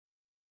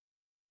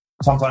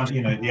sometimes,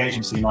 the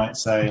agency might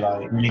say,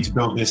 like, we need to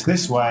build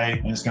this way,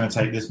 and it's going to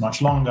take this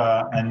much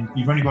longer. And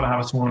you've only got to have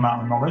a small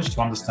amount of knowledge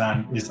to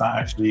understand, is that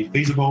actually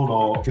feasible,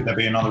 or could there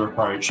be another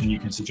approach? And you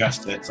can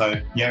suggest it.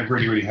 So yeah, it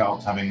really, really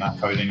helps having that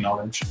coding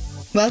knowledge.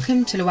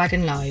 Welcome to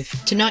LeWagon Live.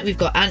 Tonight we've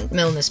got Ant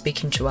Milner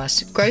speaking to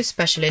us, growth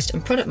specialist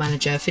and product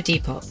manager for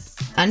Depop.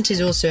 Ant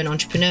is also an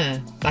entrepreneur.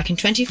 Back in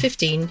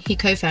 2015, he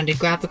co-founded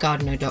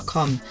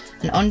GrabAGardener.com,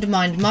 an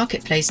on-demand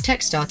marketplace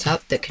tech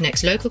startup that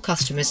connects local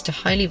customers to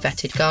highly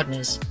vetted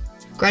gardeners.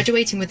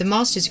 Graduating with a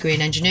master's degree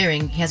in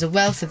engineering, he has a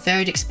wealth of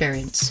varied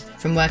experience,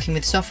 from working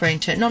with software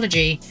and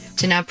technology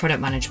to now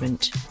product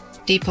management.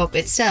 Depop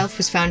itself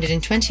was founded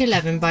in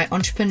 2011 by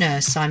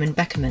entrepreneur Simon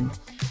Beckerman.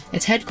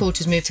 Its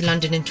headquarters moved to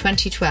London in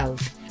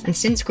 2012, and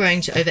since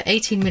growing to over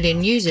 18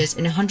 million users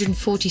in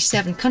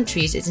 147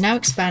 countries, it's now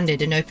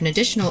expanded and opened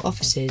additional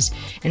offices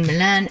in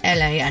Milan,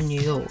 LA and New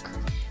York.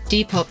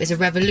 Depop is a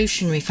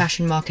revolutionary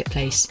fashion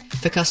marketplace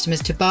for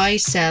customers to buy,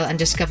 sell and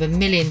discover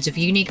millions of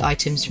unique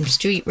items from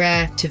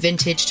streetwear to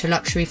vintage to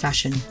luxury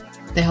fashion.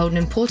 They hold an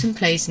important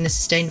place in the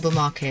sustainable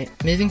market,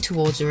 moving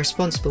towards a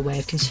responsible way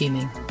of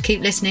consuming.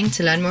 Keep listening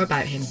to learn more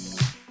about him.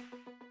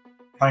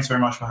 Thanks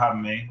very much for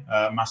having me.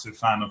 Massive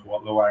fan of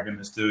what LeWagon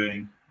is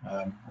doing.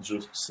 As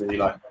you'll see,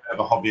 like, I'm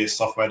a hobbyist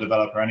software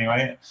developer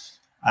anyway.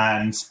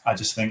 And I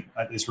just think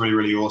it's really,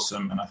 really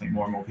awesome. And I think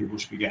more and more people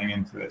should be getting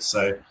into it.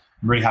 So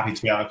I'm really happy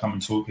to be able to come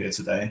and talk here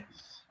today.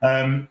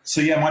 My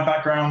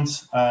background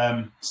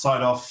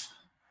started off,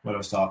 where do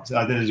I start?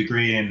 I did a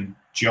degree in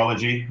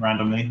geology,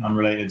 randomly,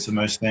 unrelated to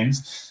most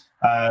things.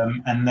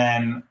 And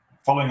then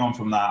following on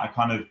from that, I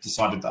kind of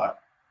decided that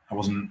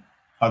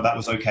that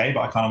was okay,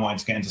 but I kind of wanted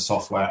to get into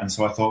software. And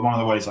so I thought one of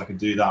the ways I could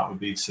do that would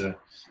be to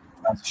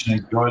transition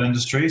into the oil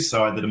industry.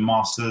 So I did a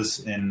master's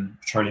in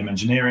petroleum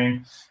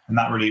engineering, and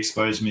that really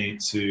exposed me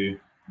to,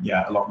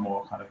 a lot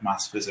more kind of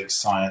maths,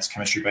 physics, science,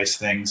 chemistry-based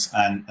things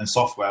and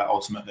software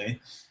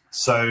ultimately.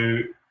 So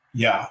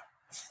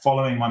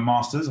following my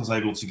master's, I was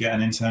able to get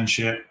an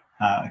internship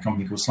at a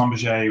company called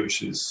Schlumberger,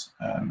 which is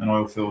an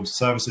oil field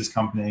services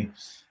company.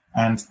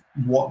 And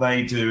what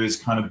they do is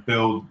kind of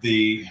build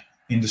the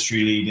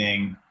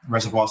industry-leading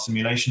reservoir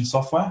simulation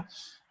software.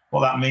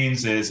 What that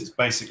means is it's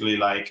basically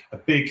like a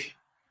big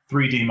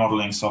 3D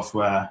modeling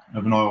software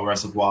of an oil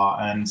reservoir,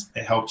 and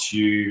it helps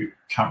you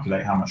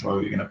calculate how much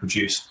oil you're going to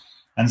produce.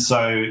 And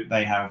so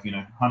they have,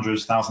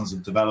 hundreds, thousands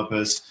of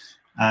developers.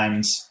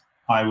 And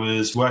I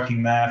was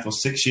working there for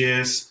 6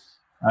 years,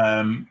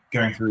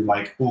 going through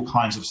like all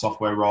kinds of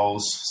software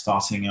roles,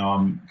 starting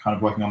on kind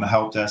of working on the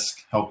help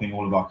desk, helping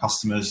all of our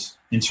customers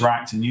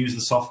interact and use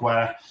the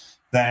software,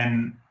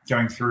 then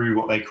going through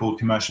what they called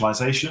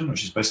commercialization,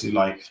 which is basically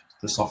like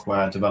the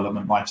software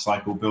development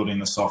lifecycle, building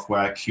the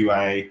software,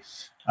 QA,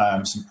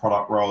 some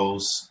product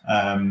roles,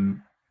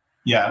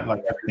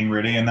 like everything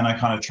really. And then I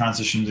kind of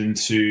transitioned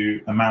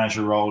into a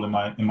manager role in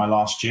my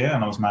last year,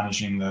 and I was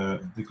managing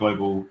the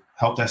global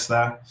help desk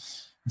there.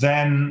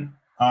 Then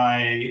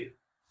I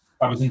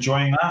was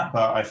enjoying that,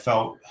 but I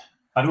felt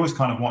I'd always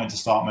kind of wanted to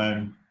start my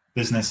own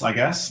business, I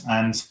guess.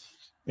 And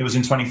it was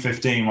in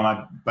 2015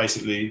 when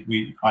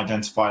we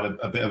identified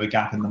a bit of a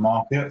gap in the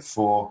market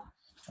for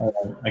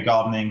a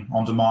gardening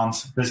on-demand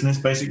business,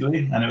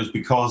 basically. And it was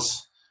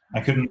because I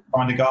couldn't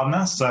find a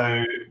gardener.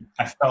 So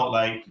I felt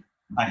like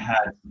I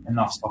had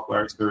enough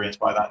software experience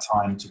by that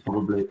time to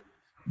probably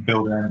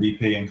build an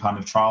MVP and kind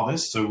of trial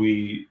this. So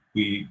we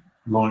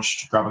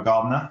launched Grab a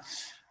Gardener.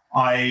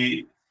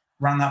 I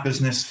ran that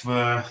business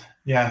for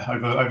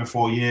over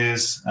 4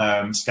 years,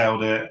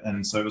 scaled it,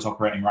 and so it was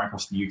operating right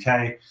across the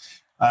UK.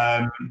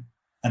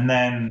 And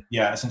then,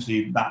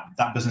 essentially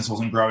that business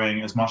wasn't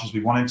growing as much as we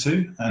wanted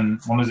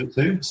it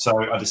to.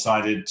 So I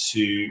decided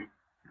to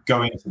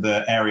go into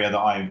the area that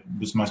I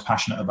was most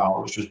passionate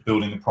about, which was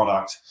building the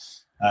product,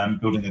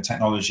 building the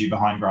technology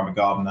behind Grab a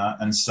Gardener.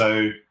 And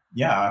so,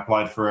 I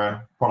applied for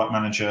a product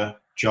manager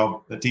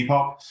job at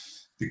Depop.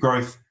 The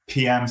growth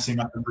PM seemed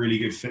like a really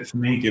good fit for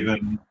me,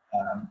 given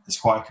it's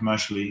quite a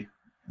commercial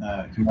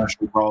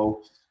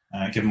role.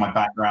 Given my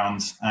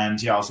background, and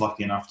I was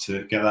lucky enough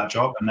to get that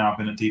job, and now I've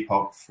been at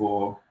Depop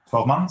for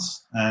 12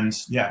 months and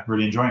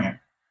really enjoying it.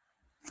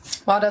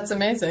 Wow, that's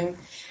amazing.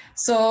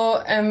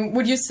 So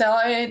would you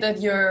say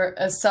that you're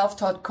a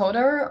self-taught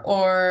coder,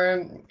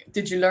 or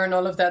did you learn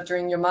all of that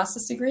during your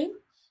master's degree?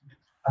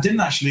 I didn't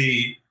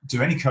actually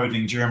do any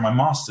coding during my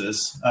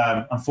master's.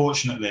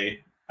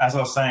 Unfortunately, as I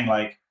was saying,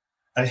 like,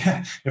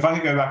 if I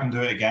could go back and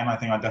do it again, I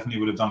think I definitely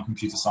would have done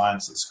computer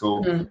science at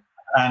school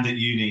and at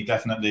uni,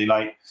 definitely.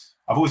 Like,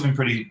 I've always been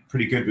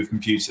pretty good with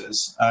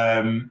computers,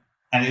 and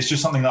it's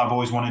just something that I've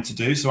always wanted to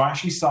do. So I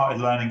actually started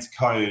learning to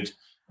code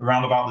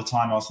around about the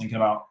time I was thinking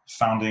about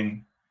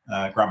founding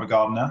Grab a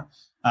Gardener.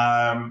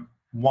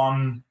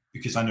 One,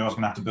 because I knew I was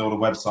going to have to build a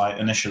website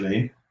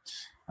initially,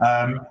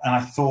 and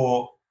I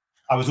thought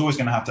I was always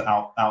going to have to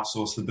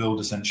outsource the build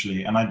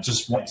essentially, and I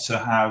just want to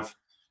have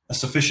a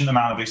sufficient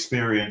amount of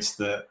experience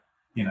that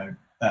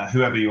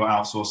whoever you're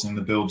outsourcing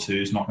the build to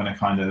is not going to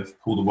kind of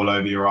pull the wool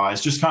over your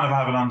eyes. Just kind of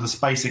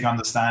have basic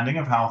understanding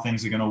of how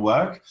things are going to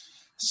work.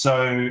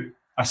 So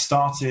I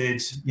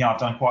started, I've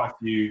done quite a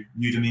few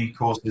Udemy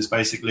courses.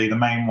 Basically, the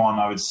main one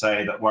I would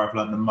say that where I've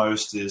learned the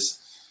most is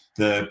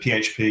the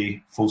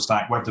PHP full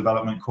stack web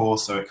development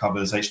course. So it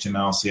covers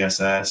HTML,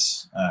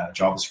 CSS,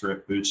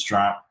 JavaScript,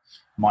 Bootstrap,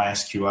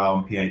 MySQL,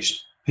 and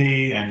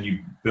PHP, and you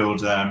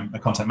build a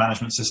content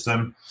management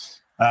system.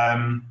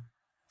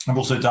 I've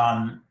also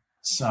done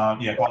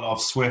quite a lot of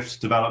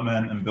Swift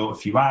development and built a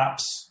few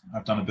apps.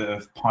 I've done a bit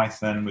of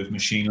Python with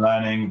machine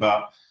learning,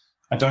 but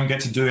I don't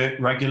get to do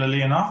it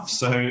regularly enough.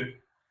 So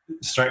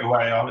straight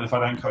away, if I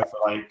don't code for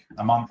like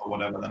a month or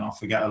whatever, then I'll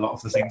forget a lot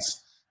of the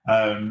things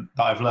that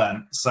I've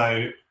learned.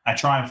 So I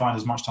try and find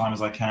as much time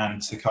as I can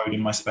to code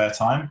in my spare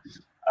time.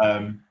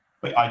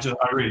 But I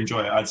really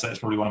enjoy it. I'd say it's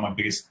probably one of my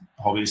biggest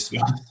hobbies, to be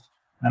honest.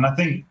 And I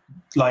think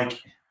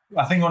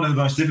one of the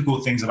most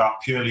difficult things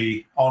about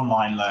purely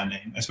online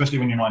learning, especially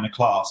when you're not in a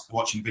class,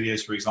 watching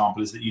videos, for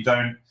example, is that you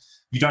don't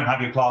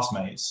have your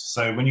classmates.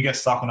 So when you get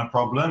stuck on a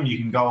problem, you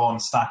can go on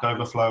Stack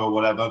Overflow or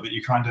whatever, but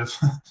you kind of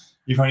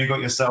you've only got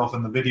yourself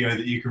and the video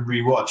that you can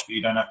rewatch, but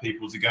you don't have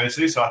people to go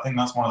to. So I think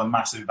that's one of the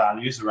massive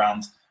values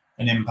around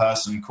an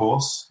in-person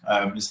course,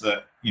 is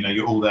that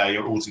you're all there,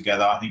 you're all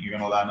together. I think you're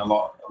going to learn a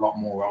lot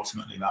more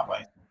ultimately that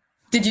way.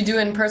 Did you do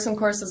in-person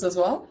courses as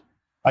well?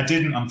 I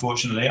didn't,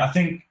 unfortunately. I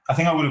think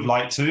I would have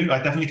liked to. I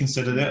definitely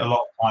considered it a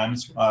lot of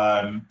times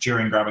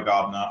during Grab a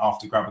Gardener,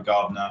 after Grab a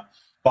Gardener,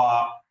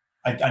 but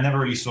I never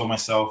really saw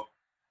myself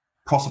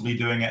possibly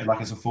doing it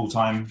like as a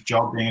full-time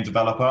job, being a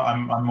developer.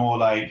 I'm more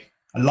like,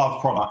 I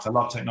love product, I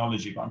love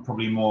technology, but I'm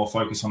probably more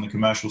focused on the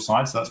commercial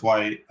side. So that's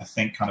why I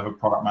think kind of a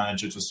product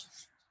manager just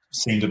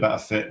seemed a better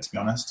fit, to be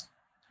honest.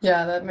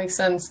 Yeah, that makes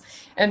sense.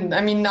 And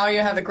I mean, now you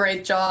have a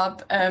great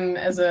job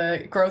as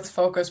a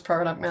growth-focused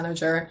product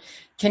manager.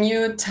 Can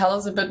you tell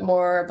us a bit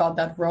more about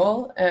that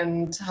role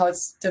and how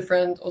it's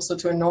different also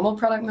to a normal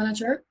product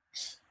manager?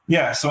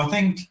 Yeah, so I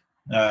think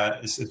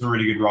it's a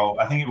really good role.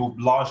 I think it will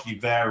largely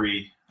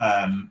vary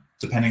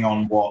depending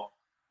on what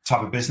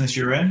type of business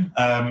you're in.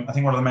 I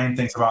think one of the main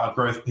things about a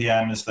growth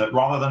PM is that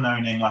rather than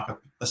owning like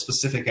a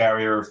specific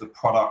area of the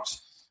product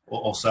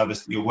or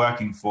service that you're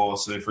working for,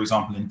 so for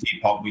example, in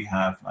Depop, we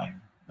have like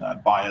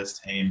buyers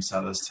team,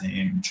 sellers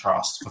team,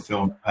 trust,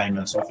 fulfillment,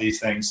 payments, all these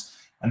things,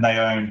 and they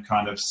own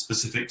kind of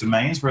specific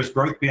domains, whereas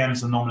growth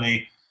PMs are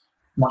normally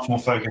much more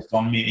focused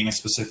on meeting a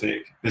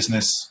specific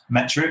business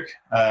metric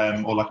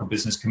or like a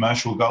business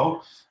commercial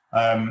goal.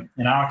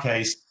 In our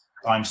case,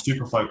 I'm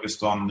super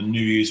focused on the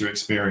new user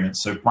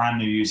experience, so brand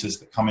new users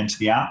that come into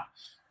the app.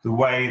 The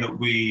way that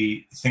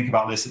we think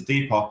about this at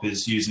Depop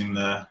is using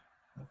the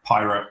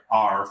Pirate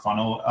R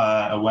funnel,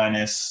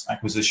 awareness,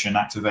 acquisition,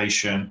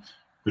 activation,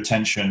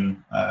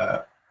 retention,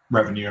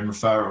 revenue, and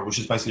referral, which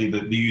is basically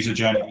the user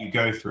journey that you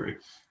go through.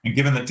 And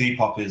given that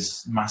Depop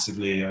is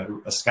massively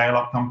a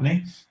scale-up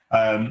company,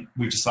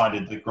 we've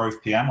decided that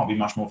Growth PM will be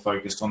much more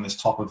focused on this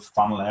top of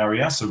funnel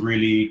area. So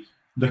really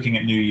looking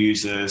at new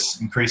users,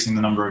 increasing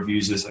the number of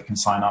users that can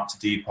sign up to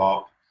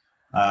Depop,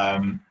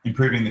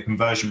 improving the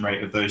conversion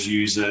rate of those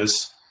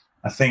users.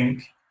 I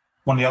think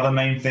one of the other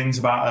main things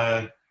about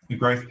a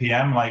Growth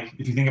PM, like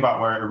if you think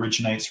about where it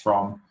originates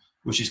from,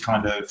 which is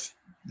kind of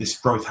this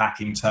growth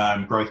hacking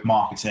term, growth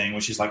marketing,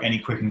 which is like any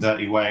quick and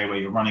dirty way where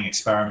you're running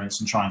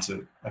experiments and trying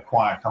to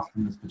acquire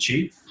customers for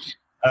cheap.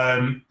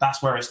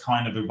 That's where it's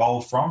kind of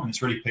evolved from, and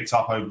it's really picked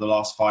up over the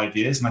last 5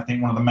 years. And I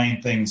think one of the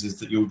main things is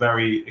that you're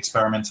very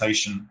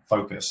experimentation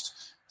focused.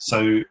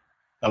 So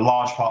a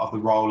large part of the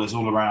role is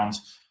all around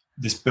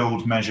this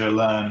build, measure,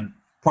 learn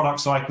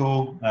product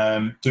cycle,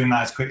 doing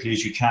that as quickly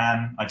as you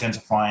can,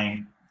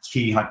 identifying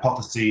key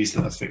hypotheses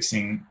that are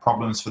fixing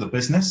problems for the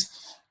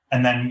business.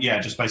 And then,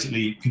 just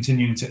basically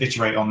continuing to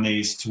iterate on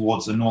these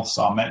towards a North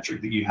Star metric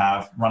that you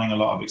have, running a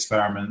lot of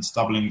experiments,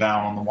 doubling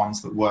down on the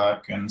ones that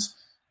work. And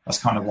that's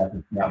kind of like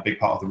a big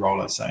part of the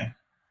role, I'd say.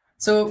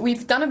 So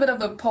we've done a bit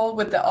of a poll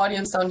with the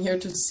audience down here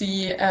to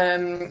see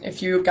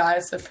if you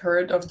guys have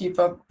heard of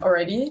Depop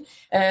already.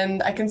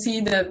 And I can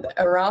see that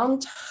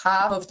around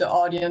half of the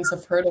audience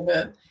have heard of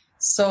it.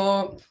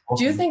 So awesome.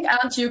 Do you think,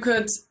 Ant, you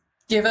could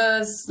give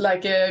us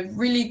like a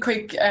really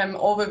quick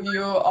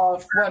overview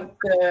of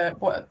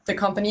what the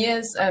company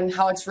is and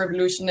how it's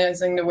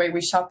revolutionizing the way we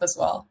shop as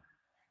well?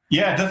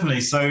 Yeah,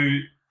 definitely. So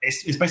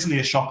it's basically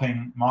a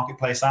shopping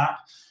marketplace app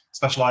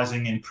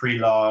specializing in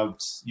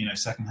pre-loved,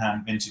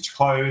 secondhand vintage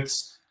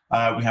clothes.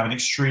 We have an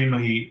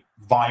extremely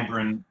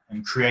vibrant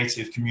and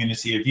creative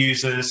community of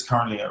users,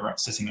 currently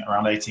sitting at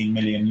around 18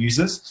 million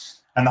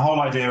users. And the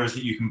whole idea is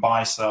that you can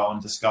buy, sell,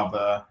 and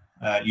discover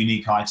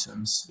unique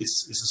items.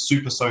 It's a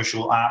super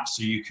social app,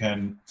 so you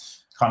can,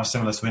 kind of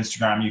similar to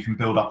Instagram, you can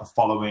build up a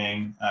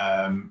following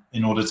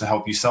in order to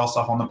help you sell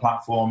stuff on the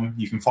platform.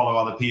 You can follow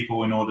other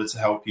people in order to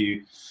help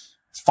you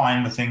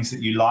find the things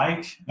that you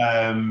like.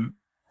 Our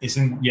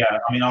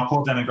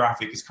core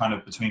demographic is kind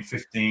of between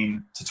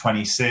 15 to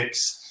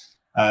 26.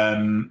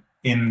 In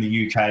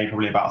the UK,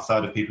 probably about a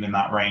third of people in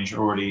that range are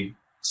already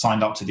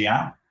signed up to the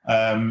app.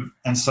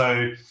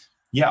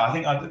 I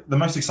think the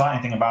most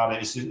exciting thing about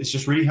it is it's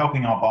just really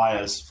helping our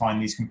buyers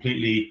find these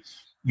completely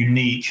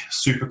unique,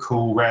 super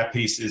cool, rare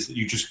pieces that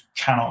you just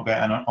cannot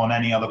get on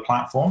any other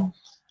platform.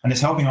 And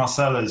it's helping our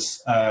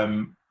sellers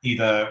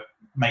either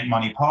make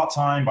money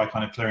part-time by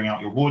kind of clearing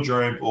out your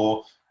wardrobe,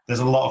 or there's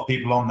a lot of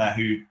people on there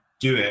who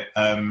do it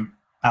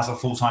as a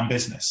full-time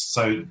business.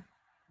 So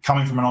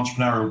coming from an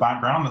entrepreneurial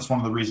background, that's one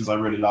of the reasons I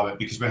really love it,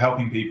 because we're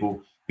helping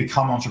people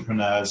become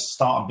entrepreneurs,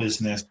 start a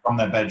business from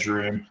their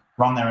bedroom,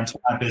 run their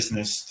entire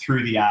business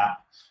through the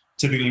app.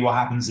 Typically what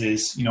happens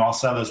is, our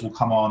sellers will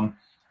come on,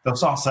 they'll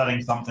start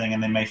selling something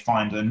and they may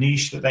find a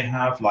niche that they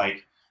have,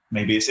 like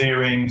maybe it's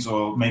earrings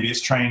or maybe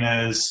it's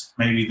trainers,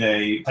 maybe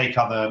they take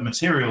other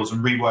materials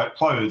and rework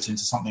clothes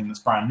into something that's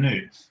brand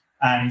new.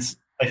 And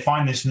they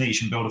find this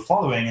niche and build a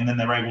following, and then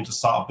they're able to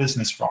start a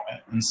business from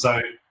it. And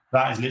so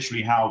that is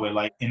literally how we're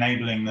like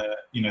enabling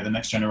the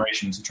next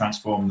generation to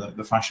transform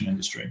the fashion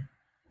industry.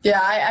 Yeah,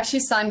 I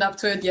actually signed up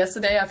to it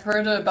yesterday. I've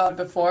heard about it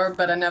before,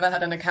 but I never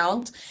had an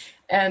account.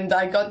 And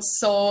I got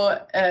so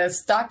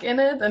stuck in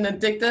it and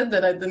addicted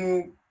that I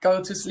didn't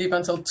go to sleep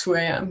until 2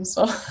 a.m.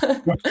 So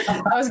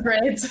that was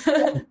great.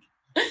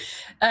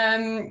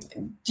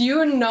 Do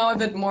you know a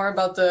bit more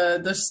about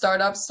the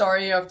startup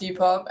story of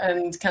Depop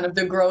and kind of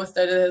the growth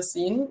that it has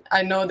seen?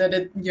 I know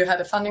that you had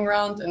a funding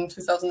round in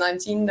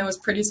 2019 that was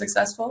pretty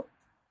successful.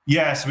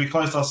 Yeah, so we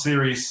closed our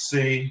Series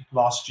C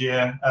last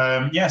year.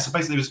 So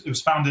basically it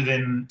was founded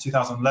in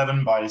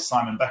 2011 by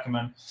Simon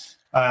Beckerman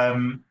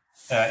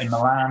in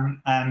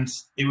Milan. And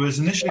it was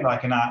initially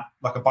like an app,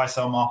 like a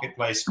buy-sell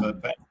marketplace for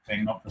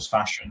anything, not just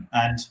fashion.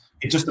 And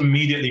it just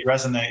immediately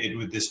resonated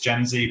with this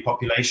Gen Z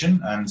population.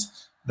 And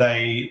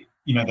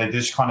it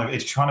just kind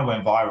of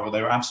went viral.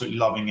 They were absolutely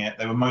loving it.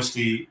 They were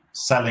mostly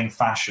selling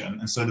fashion.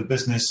 And so the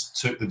business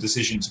took the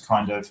decision to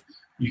kind of,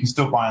 you can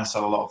still buy and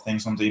sell a lot of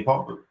things on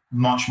Depop, but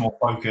much more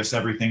focus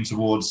everything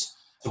towards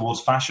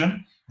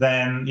fashion.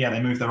 Then,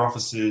 they moved their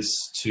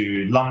offices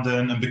to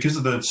London. And because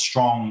of the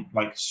strong,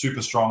 like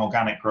super strong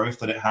organic growth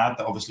that it had,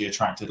 that obviously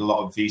attracted a lot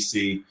of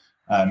VC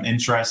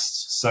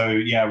interests. So,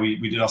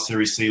 we did our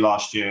Series C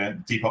last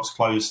year. Depop's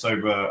closed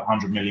over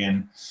 100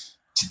 million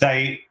to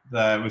date.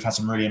 We've had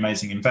some really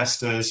amazing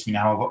investors. We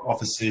now have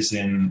offices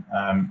in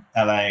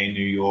LA,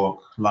 New York,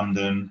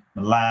 London,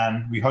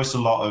 Milan. We host a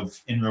lot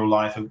of in real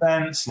life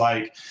events,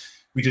 like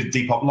we did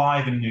Depop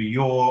Live in New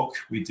York.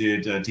 We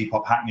did a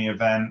Depop Hackney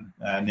event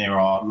near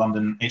our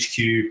London HQ,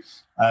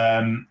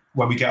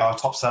 where we get our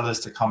top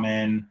sellers to come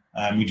in.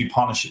 We do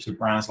partnerships with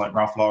brands like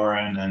Ralph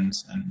Lauren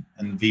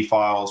and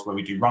V-Files, where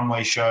we do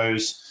runway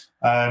shows.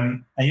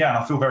 And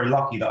I feel very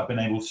lucky that I've been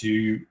able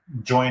to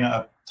join at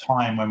a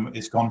time when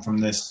it's gone from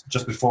this,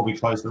 just before we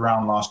closed the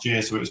round last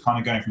year. So it was kind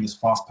of going from this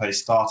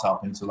fast-paced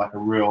startup into like a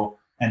real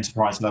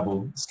enterprise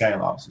level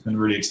scale up. So it's been a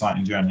really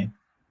exciting journey.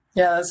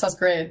 Yeah, that sounds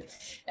great.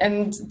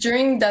 And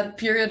during that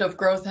period of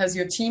growth, has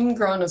your team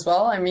grown as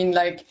well? I mean,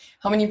 like,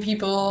 how many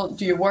people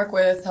do you work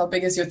with? How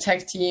big is your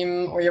tech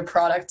team or your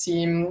product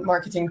team,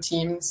 marketing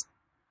teams?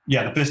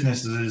 Yeah, the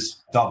business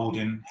has doubled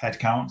in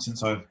headcount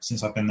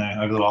since I've been there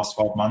over the last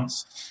 12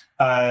 months.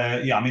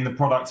 The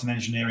product and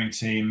engineering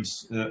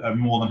teams are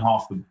more than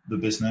half the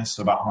business,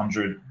 so about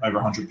over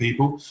 100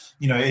 people.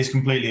 It is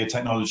completely a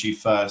technology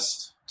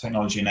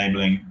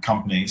enabling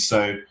company.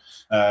 So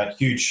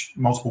huge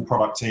multiple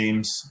product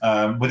teams.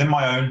 Within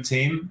my own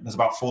team, there's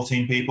about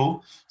 14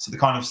 people. So the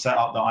kind of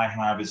setup that I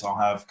have is I'll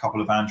have a couple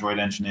of Android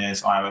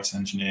engineers, iOS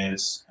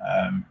engineers,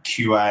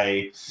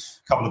 QA,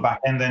 a couple of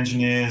back-end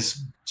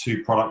engineers,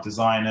 2 product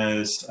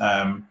designers,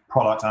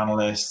 product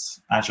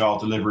analysts, agile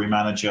delivery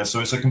manager. So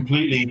it's a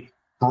completely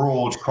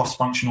broad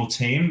cross-functional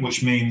team,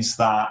 which means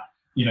that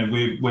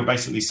we're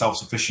basically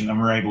self-sufficient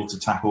and we're able to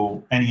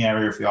tackle any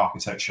area of the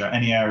architecture,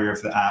 any area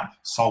of the app,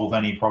 solve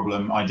any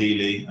problem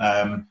ideally.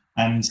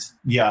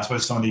 I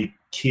suppose some of the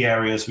key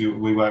areas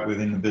we work with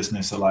in the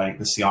business are like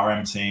the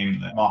CRM team,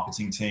 the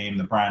marketing team,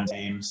 the brand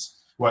teams.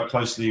 Work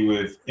closely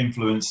with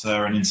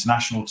influencer and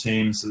international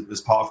teams as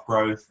part of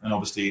growth, and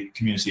obviously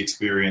community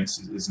experience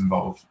is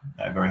involved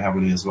very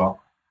heavily as well.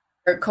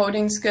 Your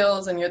coding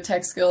skills and your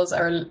tech skills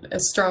are a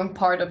strong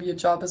part of your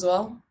job as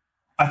well?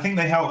 I think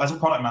they help. As a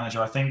product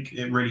manager, I think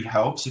it really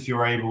helps if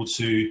you're able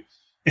to.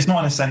 It's not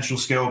an essential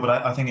skill, but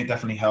I think it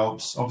definitely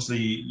helps. Obviously,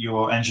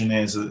 your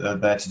engineers are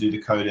there to do the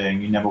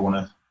coding. You never want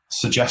to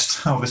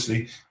suggest,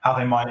 obviously, how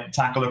they might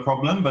tackle a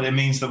problem, but it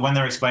means that when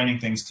they're explaining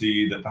things to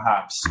you, that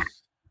perhaps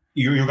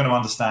you're going to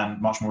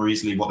understand much more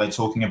easily what they're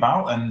talking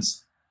about. And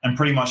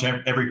pretty much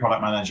every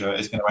product manager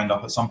is going to end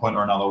up at some point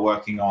or another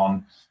working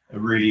on a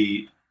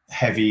really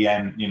heavy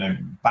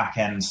back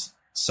end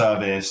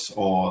service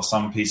or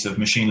some piece of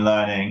machine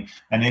learning.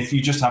 And if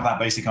you just have that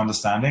basic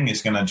understanding,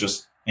 it's going to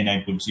just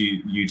enable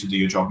you to do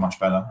your job much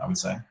better, I would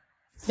say.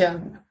 Yeah,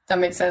 that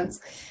makes sense.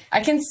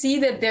 I can see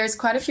that there's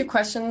quite a few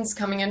questions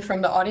coming in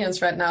from the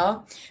audience right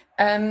now.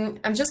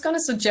 I'm just going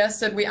to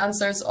suggest that we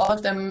answer all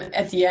of them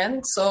at the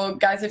end. So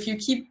guys, if you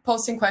keep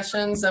posting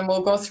questions, then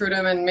we'll go through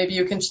them and maybe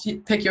you can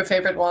pick your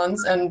favorite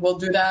ones, and we'll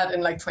do that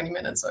in like 20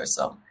 minutes or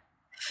so.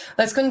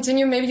 Let's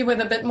continue maybe with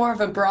a bit more of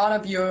a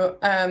broader view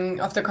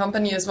of the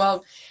company as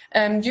well.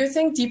 Do you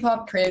think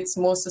Depop creates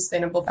more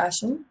sustainable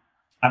fashion?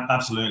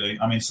 Absolutely.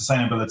 I mean,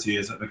 sustainability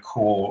is at the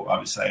core, I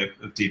would say,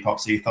 of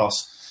Depop's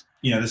ethos.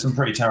 There's some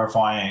pretty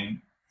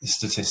terrifying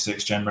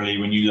statistics generally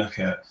when you look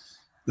at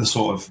the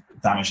sort of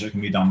damage that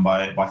can be done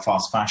by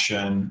fast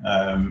fashion,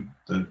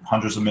 the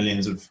hundreds of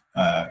millions of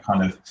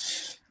kind of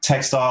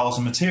textiles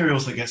and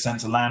materials that get sent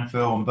to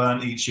landfill and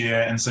burnt each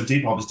year. And so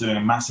Depop is doing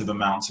a massive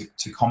amount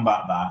to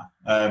combat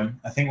that.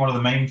 I think one of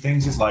the main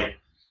things is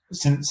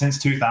since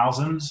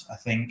 2000, I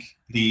think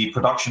the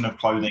production of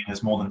clothing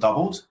has more than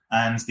doubled,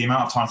 and the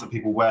amount of times that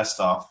people wear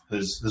stuff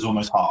has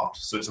almost halved.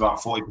 So it's about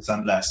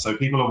 40% less. So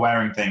people are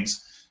wearing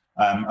things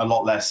a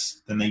lot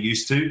less than they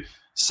used to.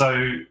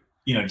 So,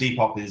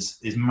 Depop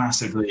is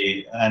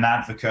massively an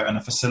advocate and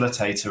a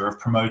facilitator of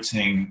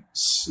promoting,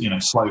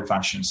 slow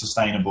fashion,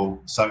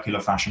 sustainable, circular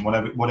fashion,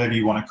 whatever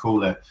you want to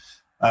call it.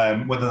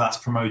 Whether that's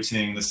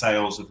promoting the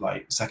sales of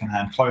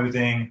secondhand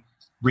clothing,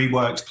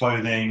 reworked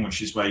clothing,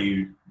 which is where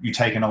you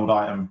take an old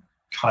item,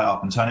 cut it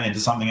up and turn it into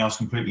something else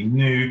completely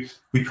new.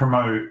 We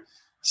promote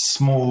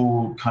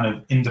small kind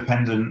of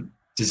independent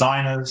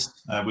designers,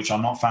 which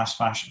are not fast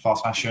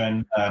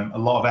fashion, a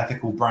lot of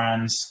ethical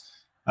brands,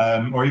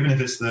 or even if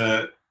it's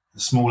the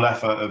small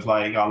effort of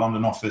our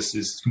London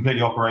office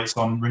completely operates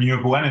on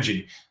renewable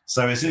energy.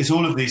 So it's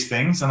all of these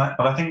things. But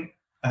I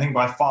think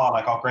by far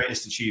our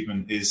greatest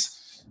achievement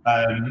is,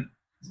 and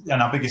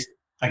our biggest,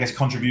 I guess,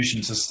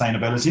 contribution to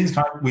sustainability is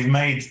we've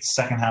made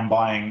secondhand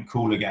buying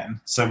cool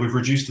again. So we've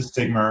reduced the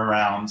stigma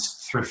around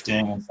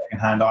thrifting and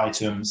secondhand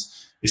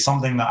items. It's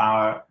something that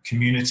our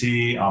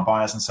community, our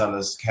buyers and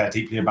sellers care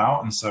deeply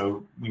about. And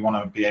so we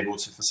want to be able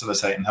to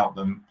facilitate and help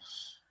them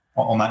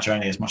on that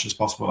journey as much as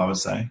possible, I would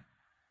say.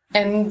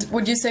 And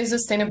would you say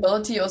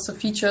sustainability also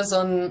features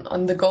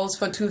on the goals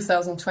for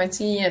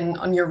 2020 and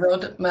on your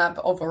roadmap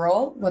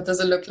overall? What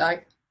does it look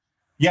like?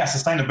 Yeah,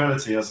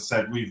 sustainability, as I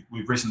said, we've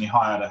recently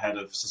hired a head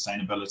of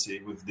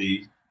sustainability with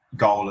the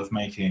goal of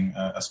making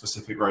a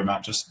specific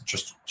roadmap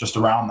just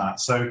around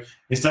that. So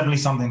it's definitely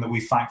something that we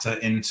factor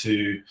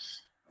into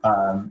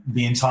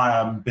the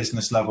entire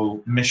business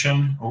level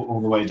mission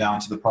all the way down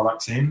to the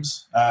product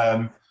teams.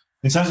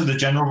 In terms of the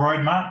general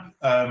roadmap,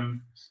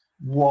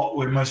 what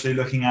we're mostly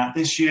looking at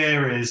this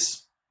year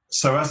is,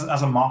 so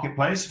as a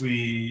marketplace,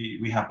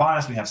 we have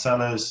buyers, we have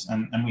sellers,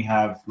 and we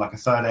have a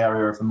third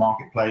area of the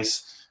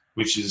marketplace,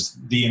 which is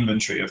the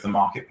inventory of the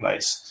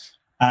marketplace.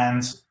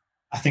 And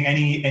I think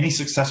any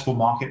successful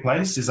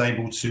marketplace is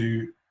able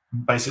to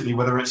basically,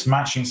 whether it's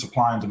matching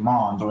supply and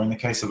demand, or in the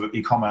case of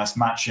e-commerce,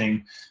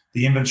 matching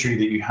the inventory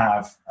that you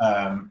have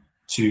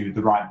to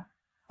the right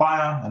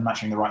buyer and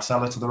matching the right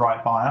seller to the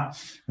right buyer.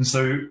 And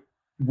so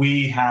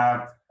we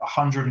have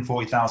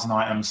 140,000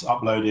 items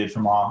uploaded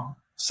from our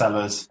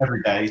sellers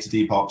every day to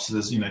Depop. So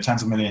there's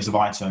tens of millions of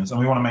items, and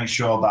we want to make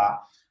sure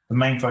that the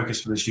main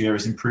focus for this year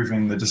is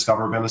improving the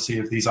discoverability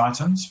of these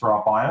items for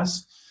our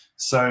buyers.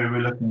 So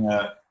we're looking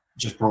at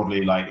just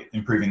broadly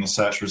improving the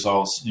search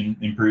results,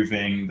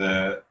 improving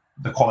the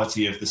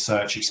quality of the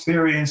search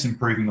experience,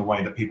 improving the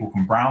way that people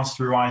can browse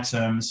through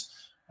items,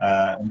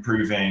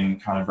 improving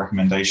kind of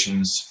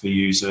recommendations for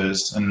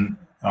users. And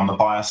on the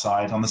buyer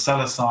side, on the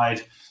seller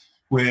side,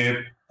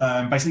 we're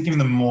basically giving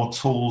them more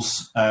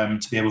tools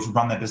to be able to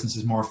run their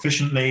businesses more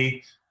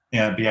efficiently,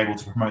 be able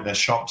to promote their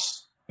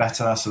shops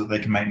better so that they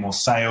can make more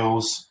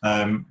sales,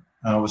 and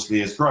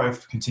obviously as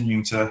growth,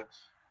 continuing to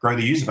grow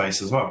the user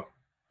base as well.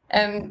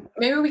 And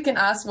maybe we can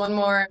ask one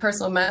more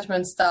personal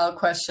management style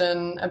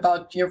question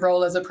about your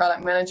role as a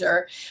product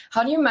manager.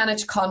 How do you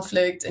manage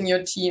conflict in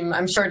your team?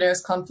 I'm sure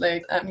there's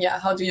conflict.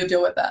 How do you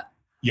deal with that?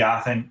 Yeah,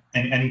 I think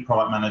any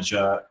product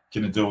manager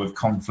can deal with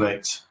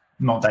conflict,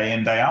 not day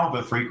in, day out,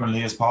 but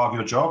frequently as part of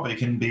your job. It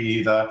can be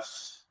either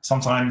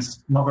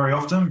sometimes, not very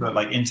often, but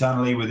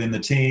internally within the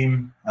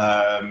team,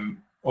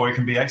 or it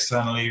can be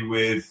externally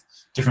with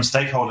different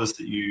stakeholders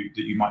that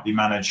you might be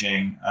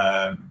managing,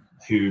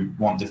 who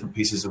want different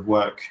pieces of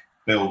work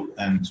built.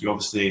 And you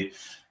only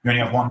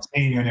have one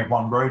team, you only have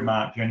one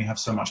roadmap, you only have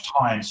so much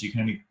time, so you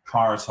can only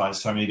prioritize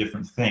so many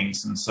different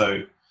things. And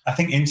so I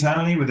think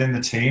internally within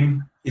the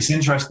team, it's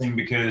interesting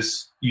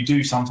because you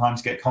do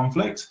sometimes get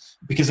conflict,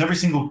 because every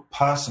single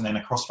person in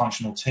a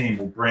cross-functional team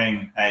will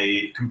bring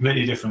a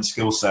completely different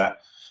skill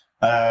set,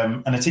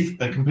 and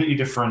a completely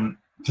different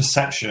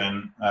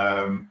perception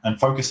and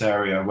focus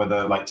area,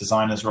 whether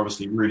designers are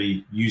obviously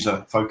really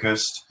user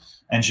focused,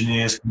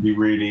 engineers can be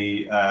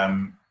really,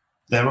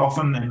 they're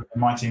often, in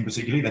my team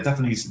particularly, they're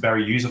definitely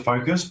very user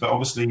focused, but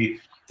obviously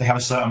they have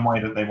a certain way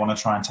that they want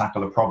to try and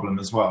tackle a problem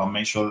as well and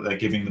make sure that they're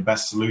giving the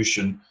best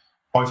solution,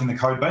 both in the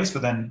code base,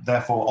 but then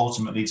therefore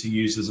ultimately to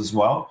users as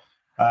well.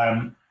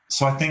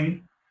 So I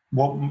think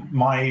what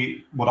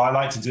I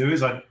like to do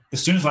is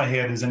as soon as I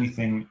hear there's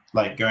anything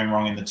going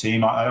wrong in the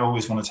team, I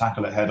always want to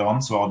tackle it head on.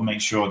 So I'll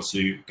make sure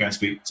to go and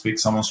speak to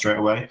someone straight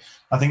away.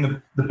 I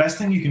think the best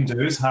thing you can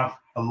do is have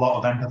a lot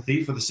of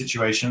empathy for the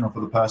situation or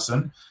for the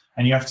person.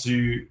 And you have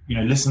to,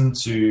 listen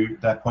to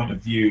their point of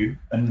view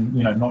and,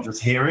 not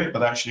just hear it,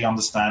 but actually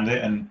understand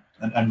it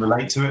and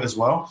relate to it as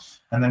well.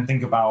 And then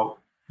think about,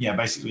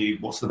 basically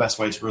what's the best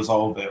way to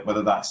resolve it,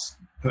 whether that's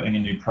putting a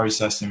new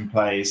process in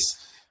place,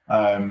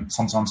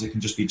 Sometimes it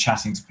can just be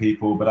chatting to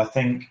people, but I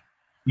think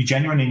you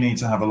genuinely need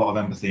to have a lot of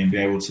empathy and be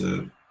able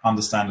to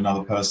understand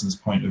another person's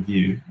point of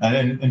view.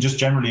 And just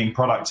generally in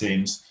product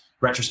teams,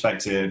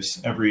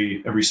 retrospectives,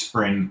 every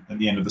sprint, at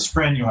the end of the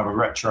sprint, you'll have a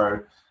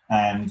retro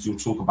and you'll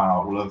talk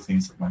about all of the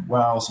things that went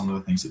well, some of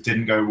the things that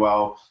didn't go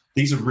well.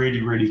 These are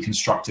really, really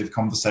constructive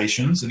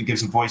conversations, and it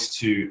gives a voice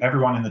to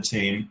everyone in the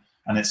team.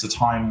 And it's a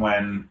time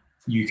when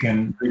you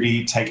can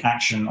really take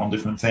action on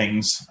different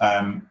things.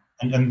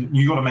 And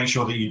you got to make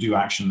sure that you do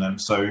action them.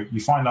 So you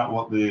find out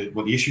what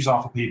the issues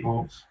are for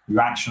people, you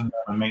action them,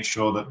 and make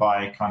sure that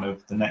by kind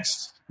of the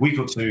next week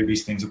or two,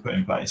 these things are put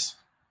in place.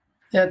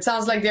 Yeah, it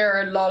sounds like there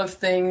are a lot of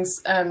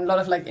things, a lot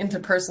of like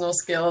interpersonal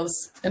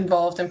skills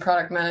involved in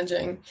product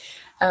managing.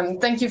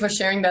 Thank you for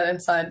sharing that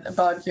insight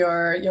about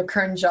your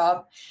current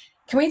job.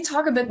 Can we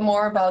talk a bit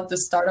more about the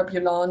startup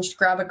you launched,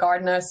 Grab a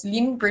Gardener?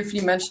 Celine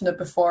briefly mentioned it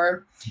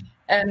before.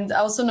 And I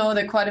also know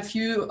that quite a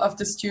few of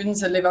the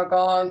students at Les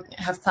Wagons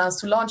have plans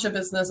to launch a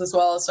business as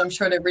well. So I'm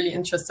sure they're really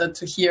interested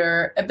to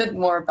hear a bit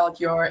more about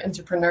your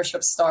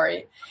entrepreneurship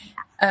story.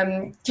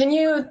 Can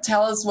you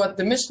tell us what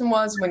the mission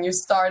was when you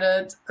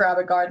started Grab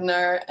a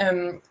Gardener,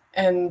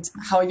 and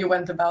how you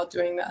went about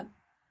doing that?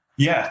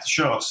 Yeah,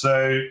 sure.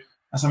 So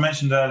as I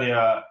mentioned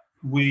earlier,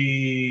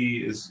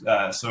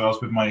 so I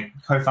was with my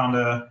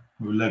co-founder.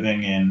 We were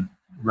living in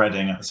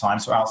Reading at the time,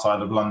 so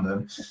outside of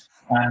London,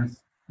 and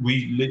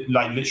we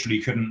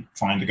literally couldn't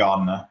find a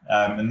gardener.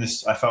 And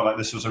I felt like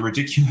this was a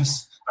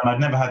ridiculous, and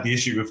I'd never had the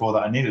issue before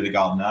that I needed a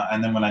gardener.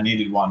 And then when I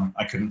needed one,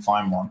 I couldn't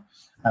find one.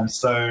 And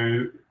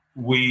so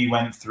we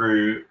went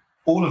through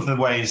all of the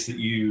ways that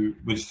you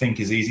would think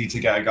is easy to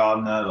get a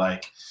gardener,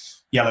 like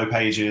Yellow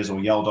Pages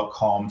or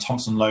Yell.com,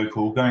 Thompson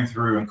Local, going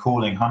through and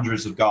calling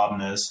hundreds of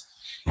gardeners,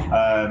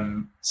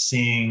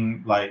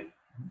 seeing like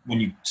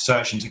when you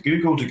search into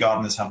Google, do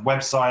gardeners have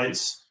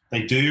websites?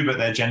 They do, but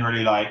they're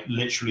generally like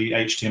literally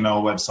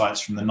HTML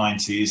websites from the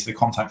 90s. The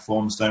contact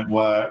forms don't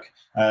work.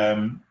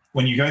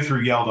 When you go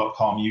through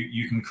Yell.com,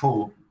 you can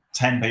call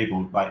 10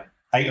 people, like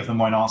 8 of them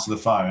won't answer the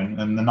phone.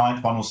 And the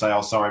 9th one will say,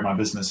 oh, sorry, my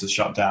business is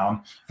shut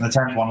down. And the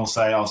 10th one will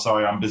say, oh,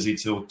 sorry, I'm busy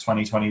till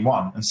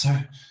 2021. And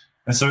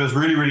so it was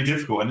really, really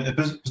difficult. And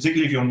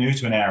particularly if you're new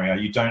to an area,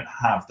 you don't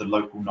have the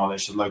local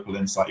knowledge, the local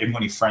insight. You haven't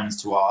got any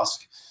friends to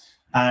ask.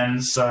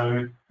 And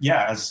so,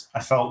 yeah, as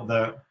I felt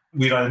that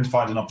we'd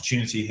identified an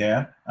opportunity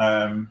here,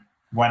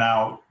 went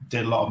out,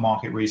 did a lot of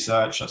market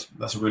research.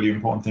 That's a really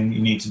important thing that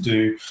you need to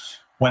do.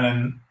 Went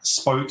and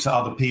spoke to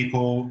other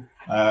people.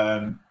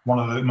 One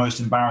of the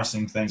most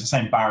embarrassing things, I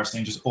say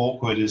embarrassing, just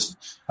awkward, is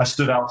I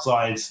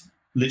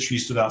literally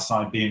stood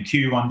outside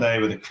B&Q one day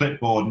with a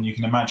clipboard, and you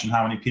can imagine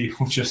how many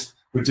people just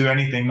would do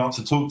anything not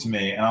to talk to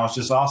me. And I was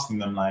just asking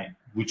them, like,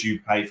 would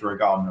you pay for a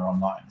gardener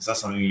online? Is that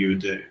something you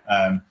would do?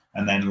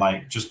 And then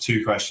like just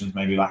 2 questions,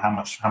 maybe like how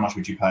much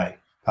would you pay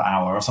per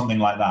hour or something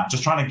like that.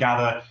 Just trying to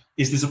gather,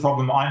 is this a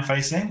problem that I'm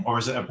facing, or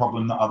is it a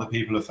problem that other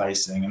people are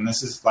facing? And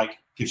this is like,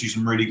 gives you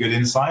some really good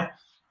insight.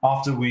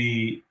 After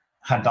we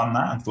had done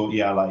that and thought,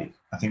 yeah, like,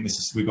 I think this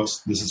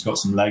has got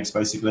some legs,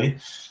 basically,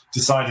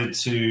 decided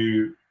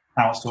to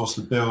outsource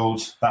the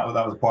build. That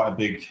was quite a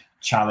big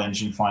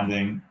challenge in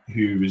finding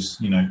who is,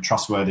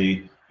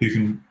 trustworthy, who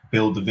can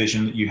build the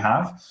vision that you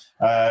have.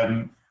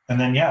 And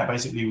then, yeah,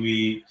 basically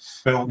we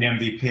built the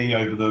MVP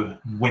over the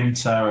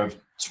winter of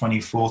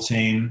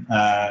 2014,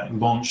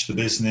 launched the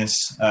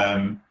business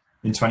in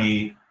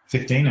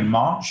 2015 in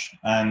March,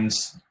 and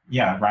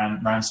yeah,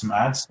 ran some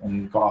ads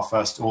and got our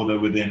first order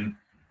within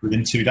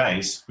 2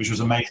 days, which was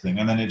amazing.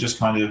 And then it just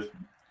kind of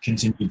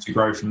continued to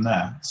grow from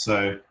there.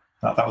 So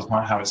that was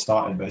how it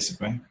started,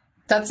 basically.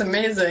 That's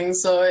amazing.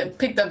 So it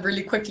picked up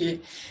really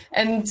quickly.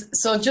 And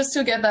so just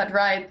to get that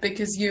right,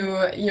 because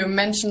you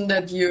mentioned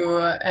that you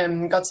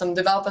got some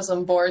developers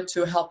on board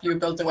to help you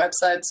build the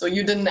website. So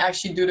you didn't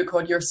actually do the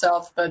code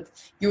yourself, but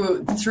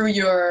you, through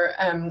your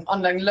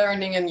online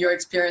learning and your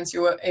experience,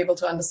 you were able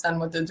to understand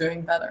what they're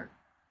doing better.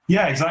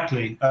 Yeah,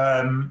 exactly.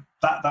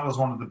 That was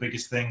one of the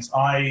biggest things.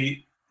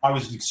 I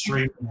was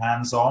extremely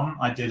hands-on.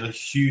 I did a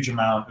huge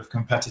amount of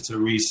competitor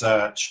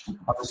research.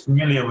 I was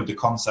familiar with the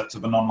concept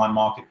of an online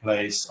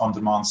marketplace,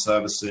 on-demand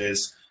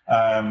services.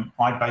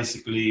 I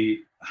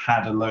basically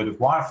had a load of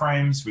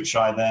wireframes, which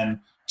I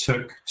then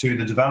took to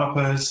the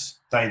developers.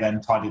 They then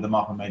tidied them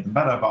up and made them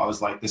better. But I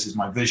was like, this is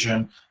my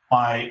vision.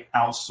 I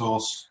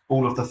outsourced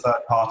all of the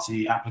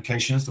third-party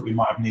applications that we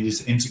might have needed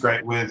to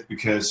integrate with,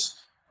 because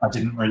I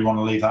didn't really want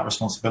to leave that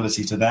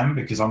responsibility to them,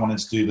 because I wanted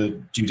to do the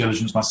due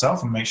diligence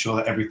myself and make sure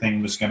that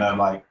everything was going to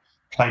like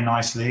play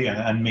nicely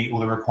and meet all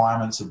the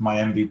requirements of my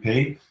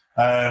MVP.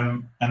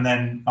 And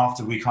then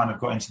after we kind of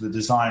got into the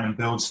design and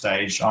build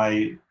stage,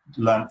 I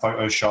learned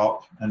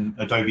Photoshop and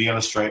Adobe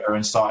Illustrator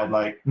and started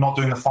like not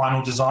doing the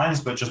final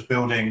designs, but just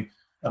building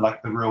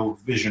like the real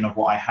vision of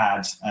what I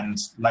had, and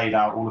laid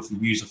out all of the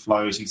user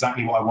flows,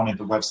 exactly what I wanted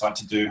the website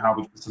to do, how it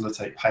would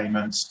facilitate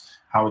payments,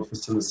 how it would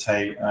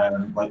facilitate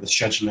like the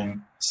scheduling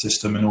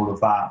system and all of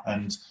that.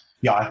 And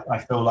yeah, I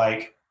feel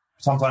like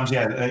sometimes,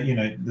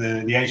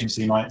 the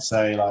agency might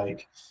say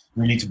like,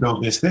 we need to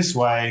build this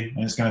way,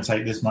 and it's going to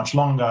take this much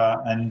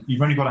longer. And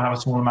you've only got to have a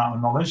small amount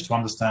of knowledge to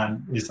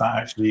understand, is that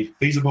actually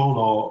feasible,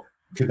 or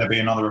could there be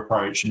another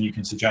approach? And you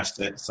can suggest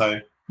it. So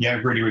yeah,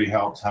 it really, really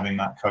helps having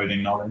that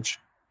coding knowledge.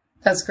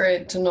 That's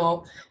great to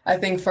know. I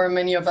think for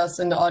many of us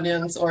in the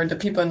audience, or the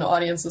people in the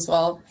audience as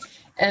well.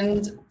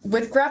 And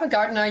with Grab a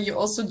Gardener, you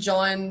also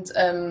joined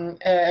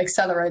an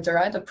accelerator,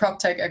 right? A prop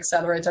tech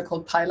accelerator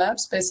called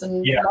PyLabs, based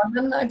in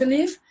London, I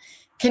believe.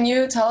 Can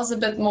you tell us a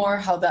bit more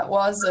how that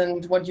was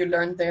and what you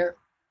learned there?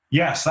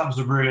 Yes, that was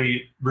a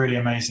really, really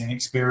amazing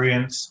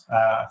experience.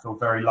 I feel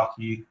very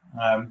lucky.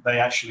 They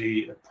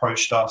actually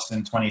approached us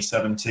in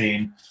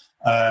 2017.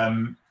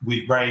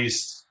 We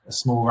raised a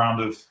small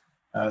round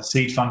of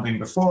seed funding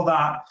before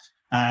that,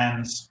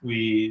 and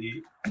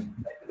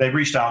they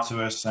reached out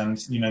to us. And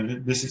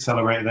this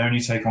accelerator, they only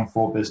take on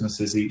 4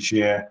 businesses each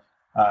year.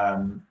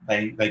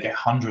 They get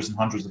hundreds and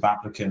hundreds of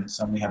applicants,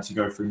 and we had to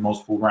go through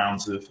multiple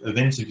rounds of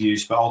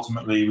interviews, but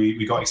ultimately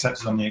we got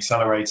accepted on the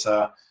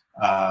accelerator.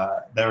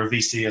 They're a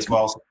VC as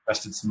well, so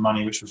invested some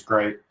money, which was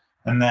great.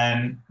 And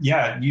then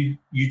you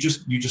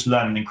just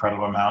learn an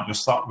incredible amount. You'll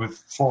start with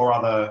 4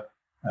 other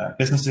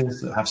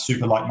businesses that have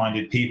super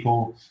like-minded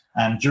people,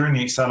 and during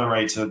the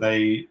accelerator,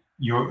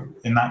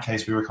 in that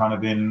case we were kind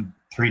of in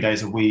 3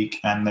 days a week,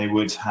 and they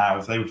would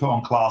put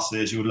on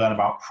classes. You would learn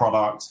about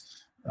product,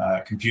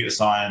 computer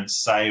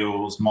science,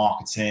 sales,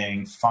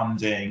 marketing,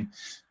 funding.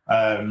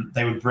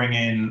 They would bring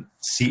in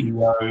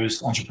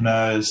CEOs,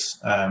 entrepreneurs,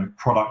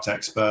 product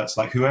experts,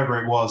 like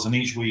whoever it was. And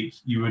each week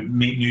you would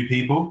meet new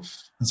people.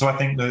 And so I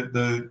think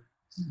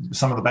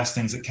some of the best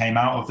things that came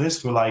out of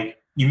this were like,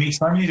 you meet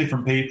so many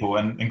different people,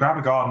 and Grab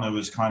a Gardener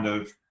was kind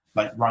of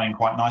like running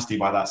quite nicely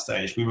by that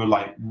stage. We were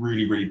like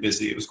really, really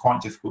busy. It was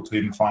quite difficult to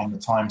even find the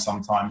time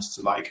sometimes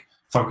to like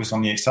focus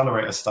on the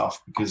accelerator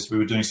stuff because we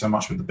were doing so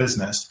much with the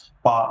business.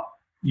 But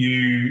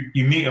you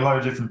meet a load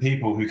of different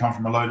people who come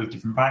from a load of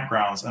different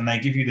backgrounds, and they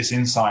give you this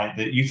insight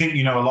that you think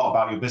you know a lot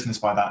about your business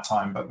by that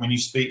time. But when you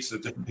speak to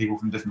different people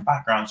from different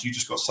backgrounds, you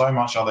just got so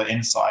much other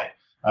insight.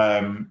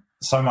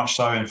 So much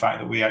so, in fact,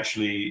 that we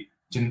actually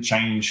didn't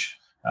change.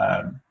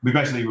 We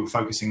basically were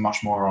focusing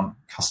much more on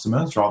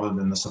customers rather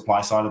than the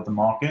supply side of the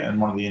market.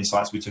 And one of the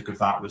insights we took of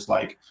that was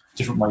like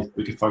different ways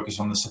we could focus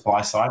on the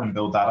supply side and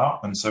build that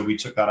up. And so we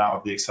took that out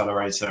of the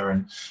accelerator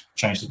and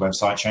changed the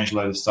website, changed a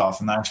load of stuff.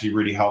 And that actually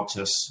really helped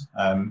us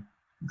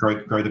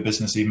grow the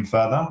business even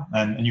further.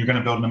 And you're going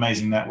to build an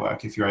amazing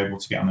network if you're able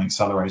to get on the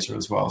accelerator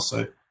as well.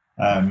 So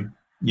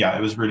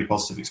it was a really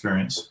positive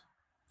experience.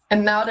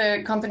 And now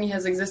the company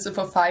has existed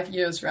for 5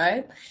 years,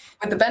 right?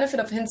 With the benefit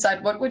of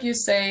hindsight, what would you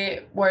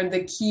say were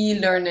the key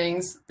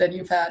learnings that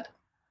you've had?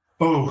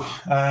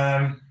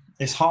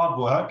 It's hard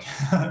work,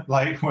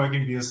 like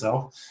working for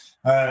yourself.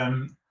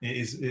 It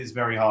is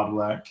very hard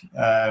work.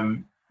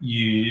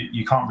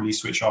 You can't really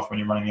switch off when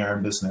you're running your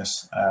own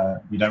business.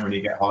 You don't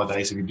really get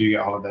holidays. If you do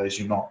get holidays,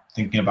 you're not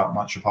thinking about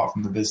much apart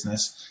from the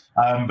business.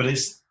 But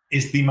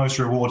it's the most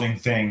rewarding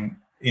thing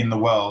in the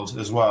world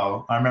as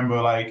well. I remember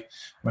like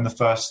when the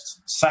first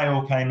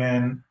sale came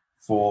in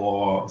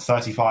for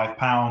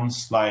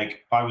 £35,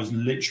 like I was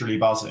literally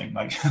buzzing.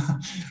 Like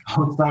I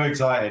was so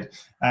excited.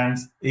 And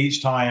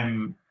each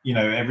time,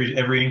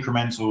 every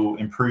incremental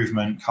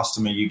improvement,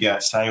 customer you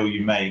get, sale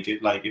you make,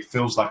 it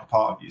feels like a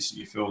part of you. So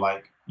you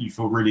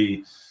feel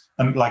really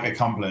like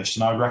accomplished.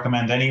 And I would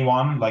recommend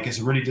anyone, like it's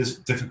a really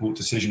difficult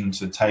decision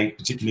to take,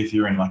 particularly if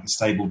you're in like a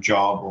stable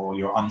job or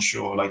you're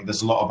unsure. Like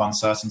there's a lot of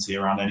uncertainty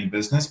around any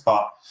business,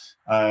 but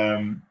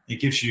it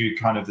gives you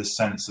kind of this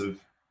sense of,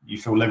 you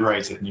feel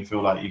liberated and you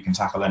feel like you can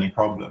tackle any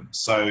problem.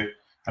 So,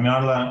 I mean,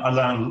 I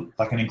learned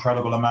like an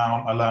incredible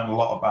amount. I learned a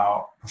lot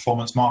about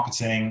performance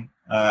marketing.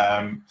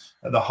 At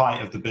the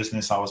height of the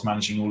business, I was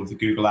managing all of the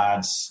Google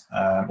ads,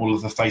 all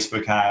of the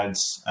Facebook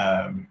ads,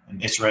 and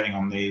iterating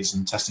on these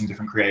and testing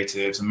different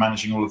creatives and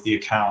managing all of the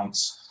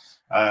accounts.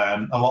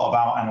 A lot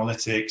about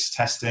analytics,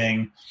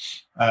 testing,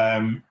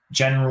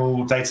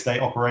 general day-to-day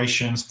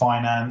operations,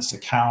 finance,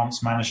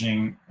 accounts,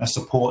 managing a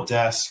support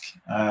desk,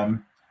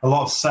 a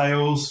lot of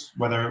sales,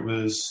 whether it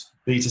was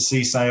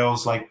B2C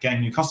sales, like getting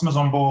new customers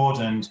on board,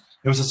 and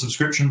it was a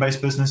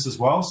subscription-based business as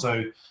well.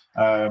 So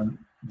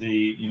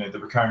the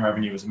recurring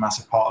revenue was a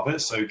massive part of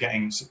it. So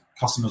getting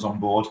customers on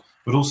board,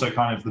 but also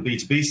kind of the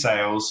B2B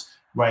sales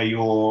where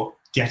you're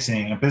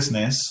getting a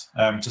business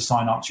to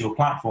sign up to your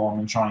platform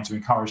and trying to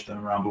encourage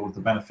them around all of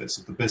the benefits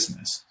of the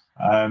business.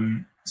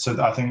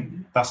 So I think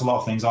that's a lot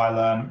of things I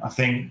learned. I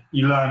think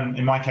you learn,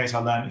 in my case, I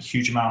learned a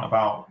huge amount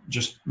about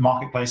just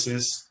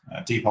marketplaces.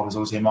 Depop is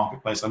obviously a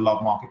marketplace. I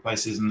love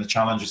marketplaces and the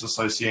challenges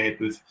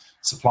associated with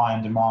supply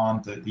and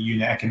demand, the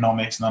unit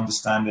economics and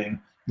understanding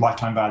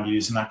lifetime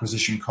values and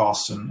acquisition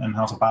costs and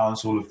how to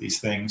balance all of these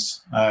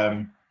things.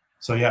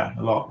 So yeah,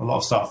 a lot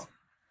of stuff.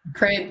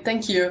 Great,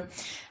 thank you.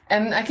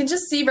 And I can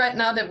just see right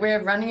now that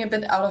we're running a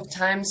bit out of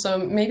time. So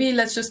maybe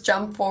let's just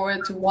jump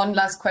forward to one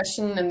last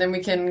question and then we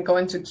can go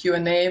into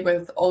Q&A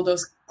with all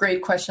those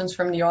great questions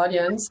from the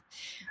audience.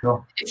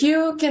 Sure. If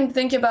you can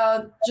think about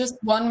just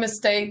one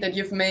mistake that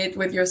you've made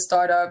with your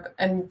startup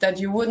and that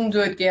you wouldn't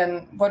do again,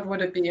 what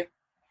would it be?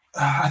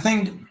 I think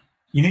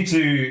you need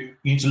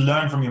to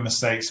learn from your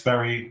mistakes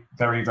very,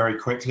 very, very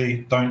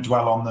quickly. Don't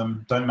dwell on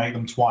them. Don't make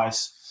them twice.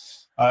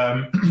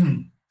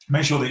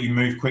 Make sure that you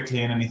move quickly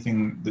in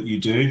anything that you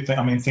do.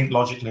 Think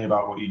logically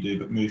about what you do,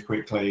 but move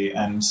quickly.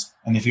 And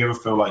if you ever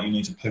feel like you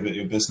need to pivot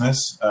your business,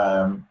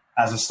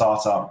 as a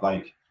startup,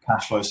 like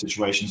cash flow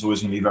situation is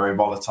always going to be very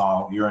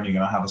volatile. You're only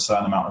going to have a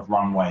certain amount of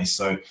runway.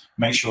 So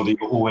make sure that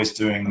you're always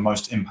doing the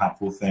most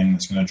impactful thing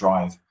that's going to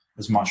drive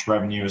as much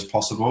revenue as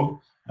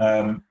possible.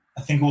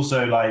 I think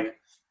also, like,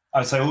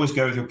 I'd say always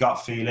go with your gut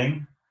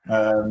feeling.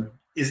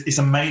 It's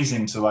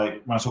amazing to, like,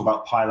 when I talk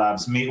about Pi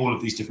Labs, meet all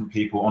of these different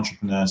people,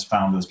 entrepreneurs,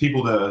 founders,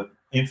 people that are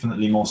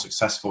infinitely more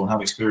successful and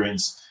have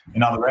experience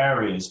in other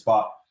areas.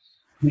 But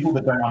people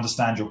that don't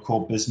understand your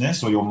core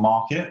business or your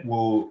market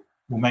will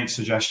make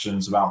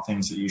suggestions about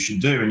things that you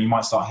should do. And you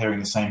might start hearing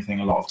the same thing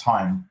a lot of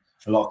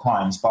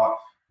times. But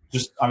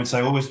just, I would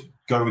say, always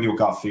go with your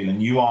gut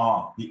feeling. You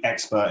are the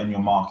expert in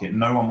your market.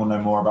 No one will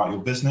know more about your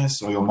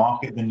business or your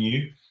market than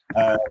you.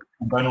 And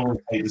don't always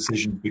take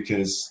decisions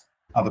because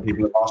other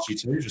people have asked you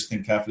to. Just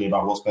think carefully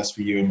about what's best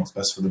for you and what's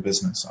best for the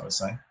business, I would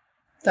say.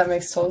 That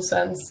makes total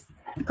sense.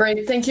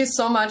 Great. Thank you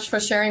so much for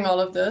sharing all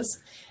of this.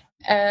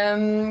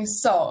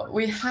 So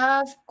we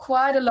have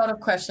quite a lot of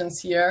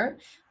questions here.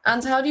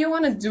 And how do you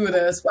want to do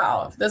this?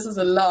 Wow, this is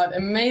a lot.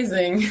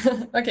 Amazing.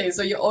 Okay,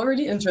 so you're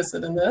already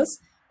interested in this,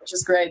 which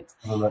is great.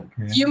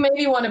 You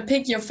maybe want to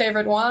pick your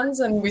favorite ones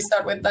and we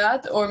start with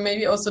that, or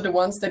maybe also the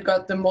ones that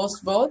got the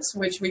most votes,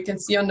 which we can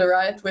see on the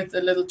right with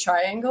the little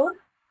triangle.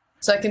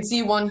 So I can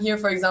see one here,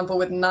 for example,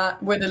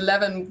 with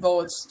 11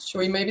 votes. Should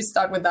we maybe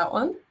start with that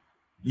one?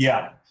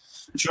 Yeah,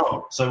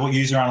 sure. So what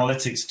user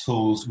analytics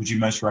tools would you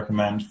most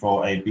recommend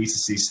for a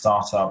B2C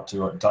startup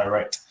to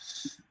direct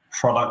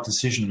product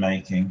decision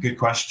making? Good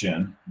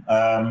question.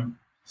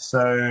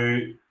 So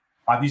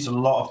I've used a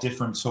lot of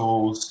different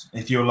tools.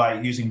 If you're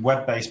like using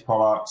web-based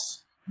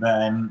products,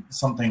 then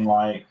something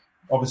like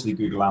obviously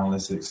Google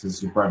Analytics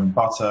is your bread and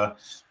butter.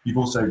 You've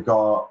also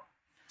got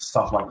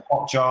stuff like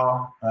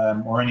Hotjar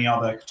or any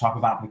other type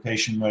of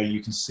application where you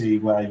can see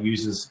where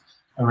users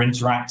are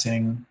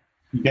interacting.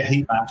 You get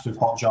heat maps with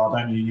Hotjar,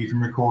 don't you? You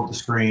can record the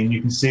screen. You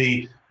can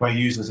see where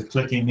users are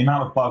clicking. The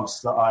amount of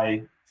bugs that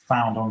I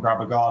found on Grab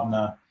a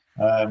Gardener,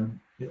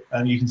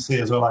 and you can see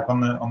as well, like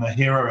on the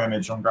hero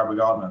image on Grab a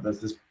Gardener,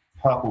 there's this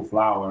purple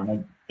flower,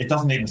 and it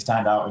doesn't even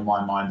stand out in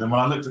my mind. And when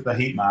I looked at the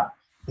heat map,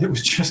 it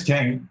was just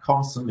getting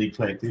constantly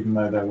clicked, even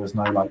though there was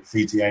no like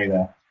CTA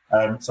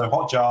there. So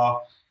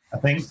Hotjar, I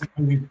think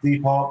with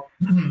Depop,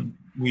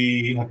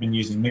 we have been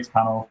using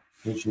Mixpanel,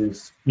 which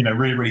is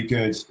really, really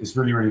good. It's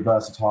really, really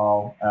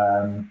versatile.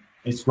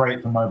 It's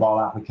great for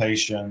mobile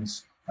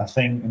applications. I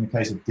think in the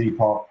case of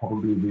Depop,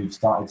 probably we've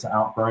started to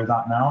outgrow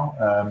that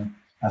now,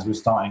 as we're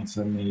starting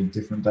to need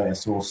different data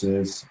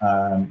sources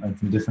and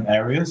from different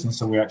areas. And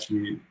so we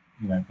actually,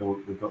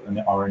 we've got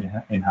our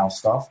own in-house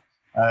stuff.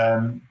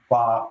 And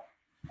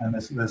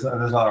there's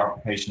other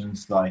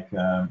applications like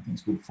I think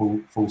it's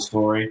called Full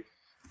Story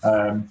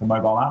for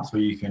mobile apps,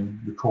 where you can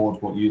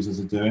record what users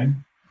are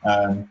doing.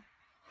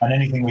 And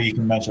anything where you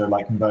can measure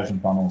like conversion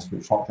funnels,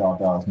 which Hotjar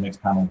does,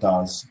 Mixpanel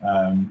does,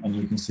 and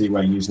you can see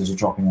where users are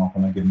dropping off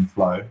on a given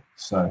flow.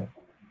 So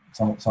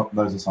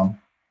those are some.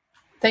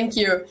 Thank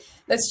you.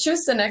 Let's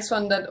choose the next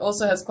one that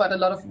also has quite a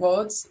lot of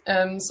votes.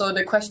 So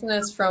the question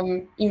is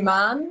from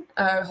Iman.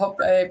 I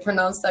hope I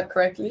pronounced that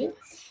correctly.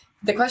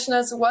 The question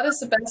is, what is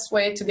the best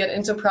way to get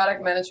into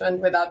product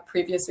management without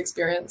previous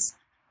experience?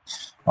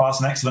 Well,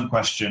 that's an excellent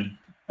question.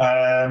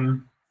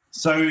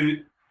 So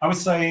I would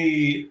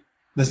say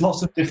there's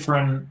lots of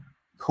different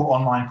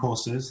online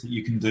courses that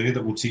you can do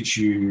that will teach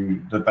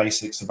you the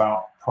basics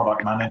about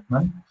product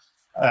management.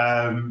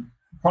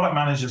 Product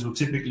managers will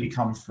typically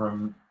come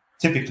from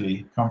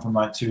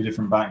like two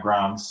different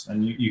backgrounds,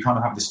 and you kind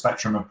of have the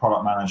spectrum of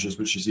product managers,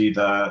 which is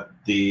either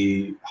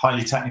the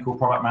highly technical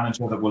product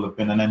manager that will have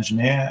been an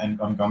engineer and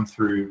gone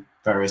through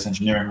various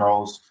engineering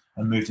roles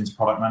and moved into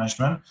product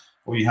management,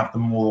 or you have the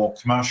more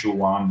commercial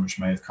one, which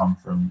may have come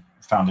from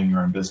founding your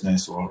own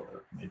business or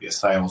maybe a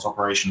sales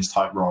operations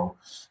type role.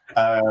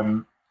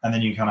 And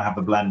then you kind of have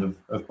the blend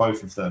of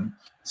both of them.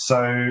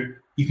 So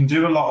you can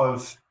do a lot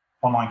of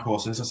online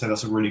courses. I say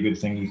that's a really good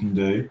thing you can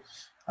do.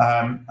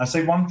 I'd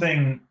say one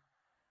thing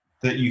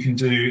that you can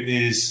do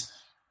is,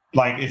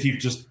 like, if you've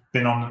just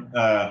been built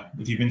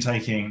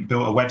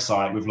a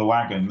website with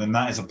LeWagon, then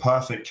that is a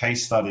perfect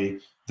case study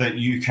that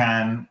you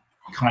can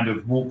kind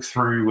of walk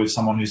through with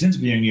someone who's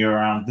interviewing you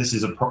around, this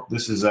is a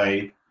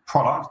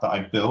product that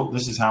I've built.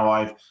 This is how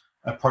I've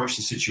approached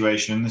the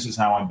situation. This is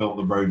how I built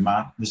the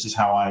roadmap. This is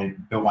how I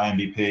built my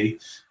MVP.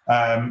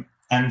 And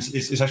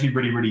it's actually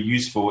really, really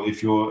useful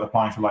if you're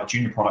applying for like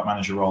junior product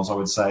manager roles, I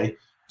would say,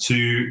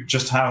 to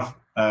just have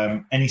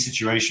any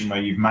situation where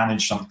you've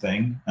managed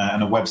something,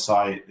 and a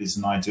website is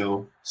an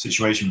ideal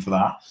situation for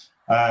that.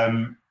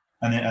 And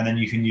then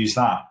you can use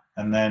that.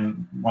 And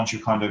then once you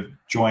kind of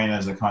join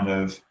as a kind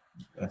of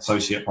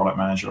associate product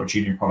manager or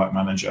junior product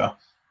manager,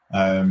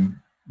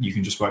 you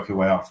can just work your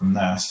way up from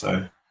there.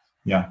 So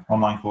yeah,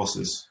 online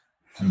courses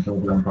and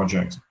build your own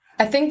project.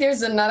 I think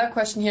there's another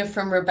question here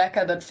from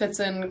Rebecca that fits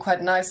in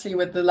quite nicely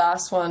with the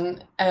last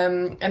one.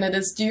 And it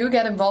is, do you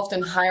get involved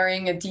in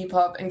hiring at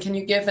Depop? And can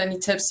you give any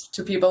tips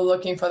to people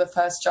looking for the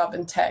first job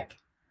in tech?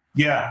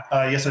 Yeah,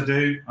 yes, I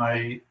do.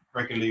 I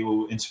regularly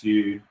will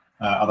interview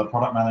other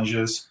product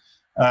managers.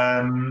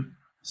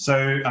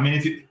 So, I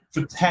mean,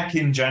 for tech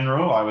in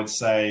general, I would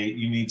say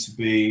you need to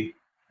be,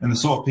 and the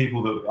sort of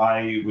people that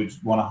I would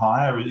want to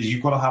hire is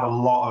you've got to have a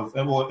lot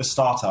of, well,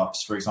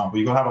 startups, for example,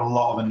 you've got to have a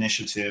lot of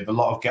initiative, a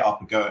lot of get up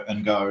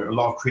and go, a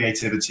lot of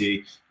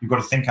creativity. You've got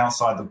to think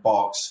outside the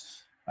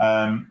box.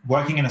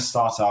 Working in a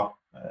startup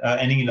at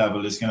any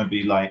level is going to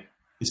be like,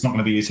 it's not going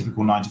to be your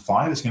typical 9 to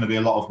 5. It's going to be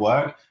a lot of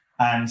work,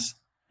 and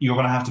you're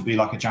going to have to be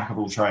like a jack of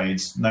all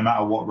trades, no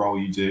matter what role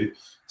you do.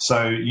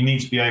 So you need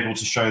to be able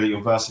to show that you're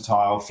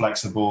versatile,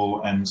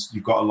 flexible, and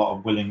you've got a lot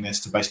of willingness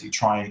to basically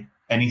try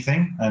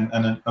anything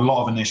and a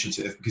lot of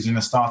initiative, because in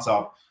a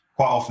startup,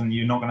 quite often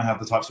you're not going to have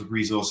the types of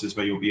resources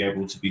where you'll be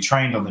able to be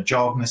trained on the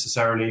job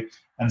necessarily.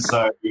 And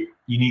so you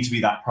need to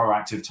be that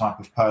proactive type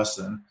of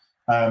person.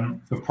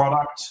 For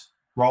product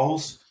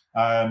roles,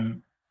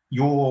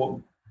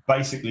 you're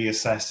basically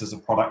assessed as a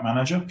product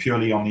manager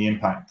purely on the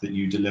impact that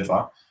you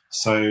deliver.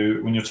 So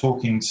when you're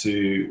talking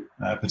to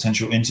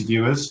potential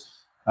interviewers,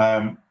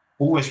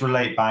 always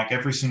relate back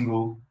every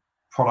single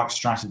product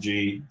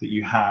strategy that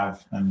you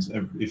have.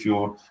 And if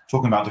you're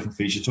talking about different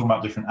features, talking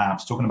about different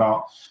apps,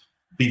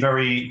 be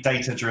very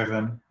data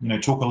driven,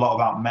 talk a lot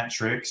about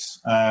metrics,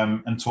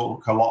 and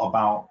talk a lot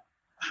about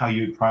how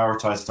you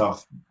prioritize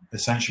stuff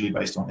essentially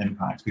based on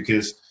impact.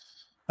 Because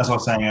as I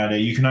was saying earlier,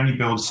 you can only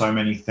build so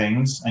many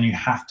things, and you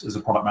have to, as a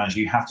product manager,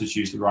 you have to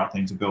choose the right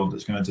thing to build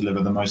that's going to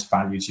deliver the most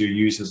value to your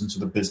users and to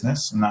the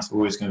business. And that's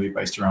always going to be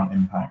based around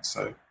impact.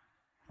 So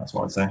that's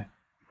what I'd say.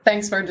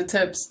 Thanks for the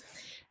tips.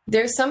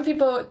 There's some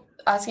people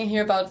asking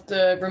here about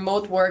the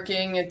remote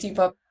working at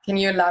Depop. Can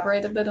you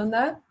elaborate a bit on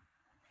that?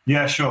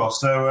 Yeah, sure.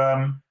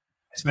 So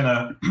it's been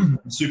a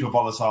super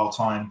volatile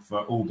time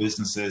for all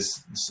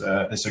businesses.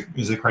 It's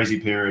a crazy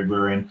period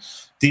we're in.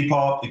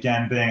 Depop,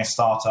 again, being a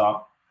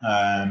startup,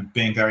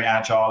 being very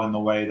agile in the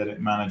way that it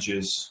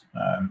manages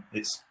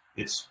its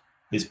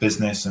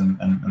business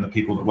and the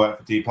people that work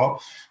for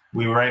Depop,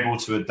 we were able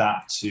to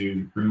adapt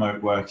to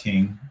remote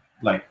working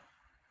like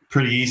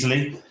pretty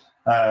easily.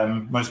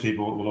 Most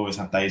people will always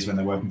have days when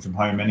they're working from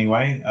home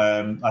anyway.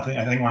 I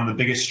think one of the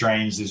biggest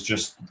strains is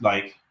just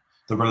like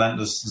the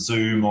relentless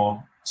Zoom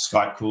or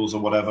Skype calls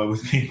or whatever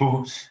with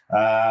people,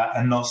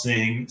 and not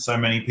seeing so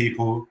many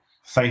people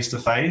face to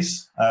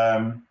face.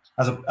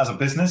 As a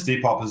business,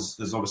 Depop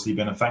has obviously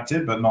been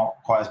affected, but not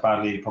quite as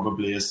badly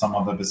probably as some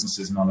other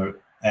businesses in other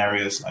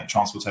areas like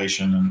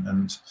transportation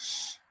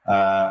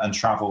and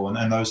travel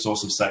and those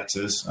sorts of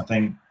sectors. I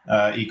think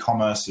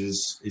e-commerce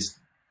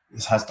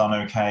has done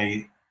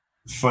okay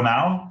for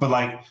now, but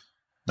like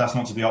that's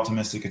not to be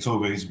optimistic at all,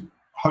 because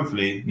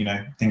hopefully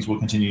things will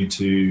continue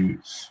to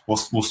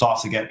will start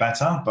to get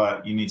better,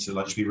 but you need to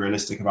just be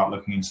realistic about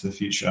looking into the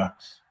future.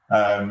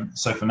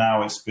 So for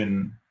now it's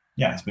been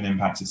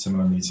impacted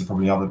similarly to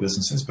probably other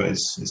businesses, but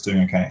it's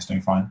doing okay, it's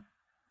doing fine.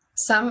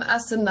 Sam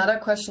asked another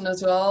question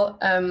as well,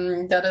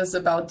 that is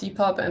about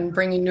Depop and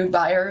bringing new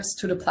buyers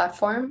to the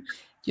platform.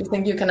 Do you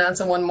think you can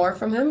answer one more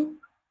from him?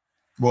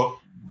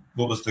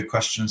 What was the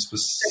question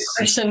specifically? The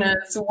question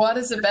is, what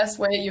is the best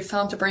way you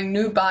found to bring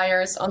new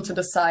buyers onto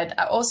the site?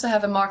 I also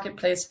have a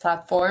marketplace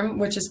platform,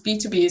 which is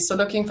B2B, so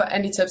looking for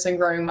any tips in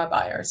growing my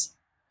buyers.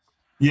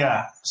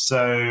 Yeah,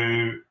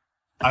 so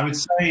I would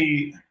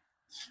say,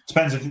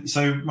 depends.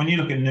 So when you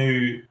look at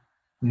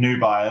new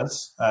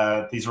buyers,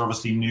 these are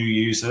obviously new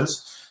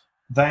users.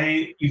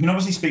 You can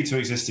obviously speak to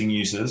existing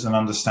users and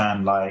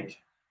understand like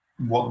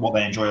what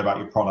they enjoy about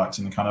your product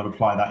and kind of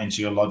apply that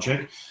into your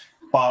logic.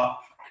 But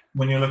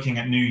when you're looking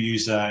at new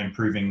user,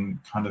 improving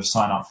kind of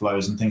sign-up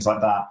flows and things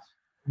like that,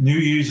 new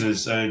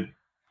users are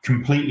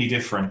completely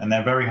different, and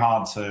they're very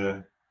hard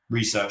to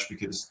research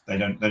because they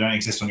don't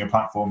exist on your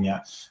platform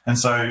yet. And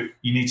so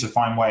you need to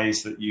find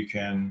ways that you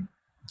can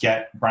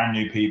get brand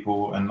new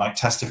people and like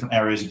test different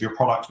areas of your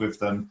product with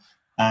them,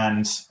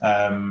 and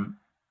kind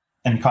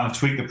of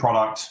tweak the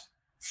product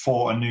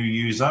for a new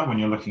user when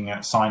you're looking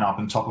at sign-up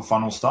and top of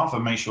funnel stuff,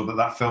 and make sure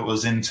that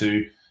filters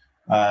into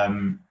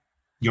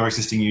your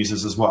existing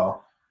users as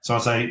well. So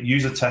I'd say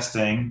user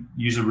testing,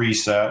 user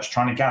research,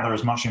 trying to gather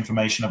as much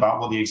information about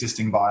what the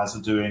existing buyers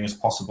are doing as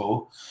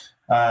possible.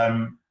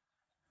 And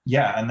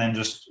then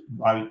just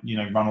run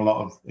a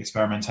lot of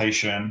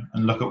experimentation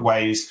and look at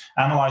ways,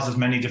 analyze as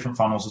many different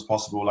funnels as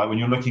possible. Like when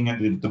you're looking at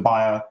the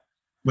buyer,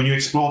 when you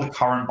explore the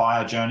current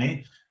buyer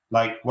journey,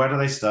 like where do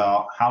they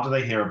start? How do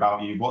they hear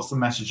about you? What's the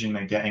messaging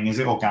they're getting? Is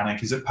it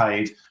organic? Is it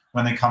paid?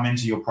 When they come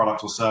into your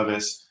product or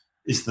service,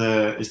 is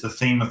the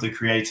theme of the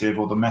creative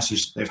or the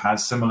message they've had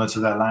similar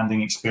to their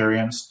landing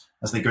experience?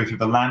 As they go through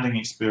the landing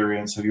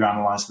experience, have you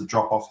analyzed the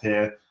drop-off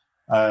here?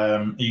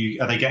 Are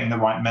they getting the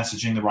right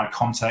messaging, the right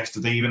context?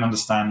 Do they even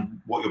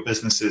understand what your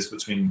business is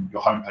between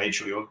your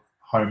homepage or your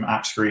home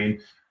app screen,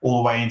 all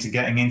the way into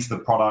getting into the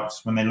product.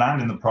 When they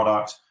land in the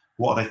product,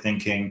 what are they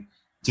thinking?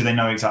 Do they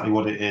know exactly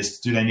what it is?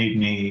 Do they need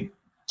any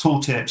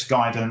tooltips,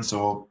 guidance,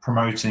 or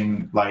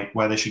promoting like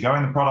where they should go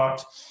in the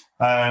product?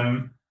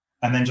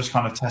 And then just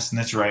kind of test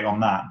and iterate on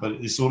that. But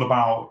it's all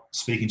about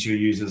speaking to your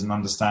users and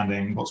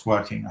understanding what's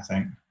working, I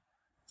think.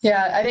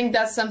 Yeah, I think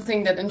that's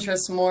something that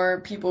interests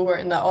more people who are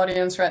in the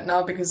audience right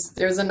now, because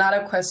there's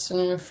another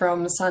question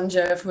from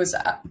Sanjeev who's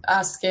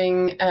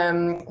asking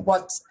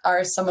what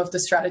are some of the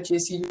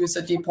strategies you use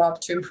at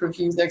Depop to improve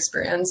user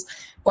experience?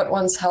 What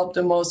ones help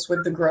the most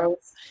with the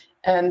growth?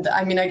 And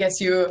I mean, I guess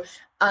you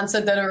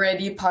answered that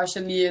already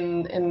partially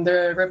in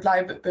the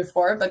reply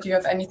before, but do you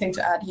have anything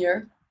to add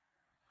here?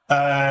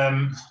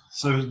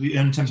 So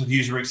in terms of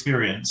user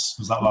experience,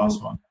 was that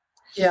last one?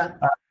 Yeah.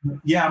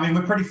 Yeah, I mean,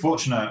 we're pretty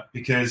fortunate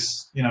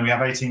because, we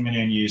have 18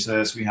 million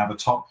users. We have a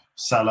top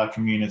seller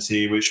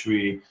community, which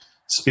we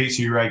speak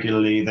to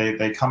regularly.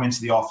 They come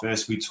into the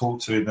office, we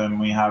talk to them.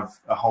 We have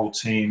a whole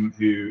team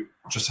who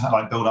just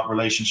build up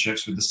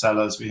relationships with the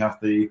sellers. We have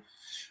the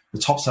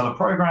top seller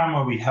program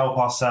where we help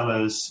our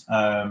sellers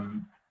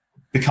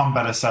become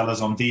better sellers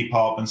on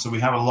Depop. And so we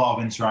have a lot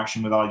of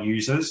interaction with our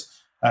users.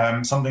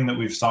 Something that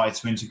we've started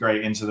to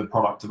integrate into the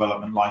product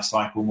development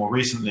lifecycle more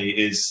recently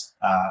is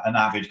an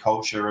avid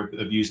culture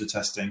of user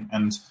testing,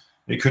 and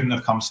it couldn't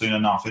have come soon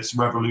enough. It's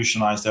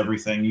revolutionized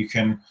everything.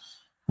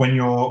 When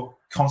you're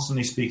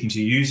constantly speaking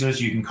to users,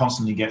 you can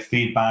constantly get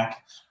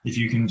feedback. If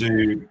you can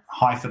do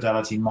high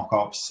fidelity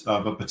mock-ups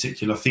of a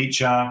particular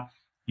feature,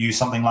 use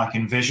something like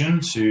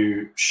InVision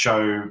to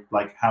show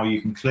how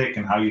you can click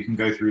and how you can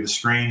go through the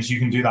screens. You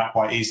can do that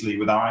quite easily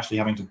without actually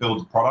having to build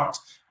the product,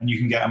 and you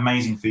can get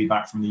amazing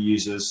feedback from the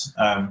users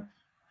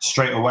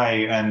straight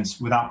away. And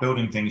without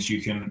building things,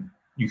 you can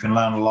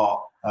learn a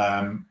lot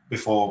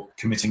before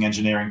committing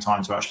engineering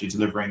time to actually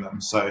delivering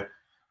them. So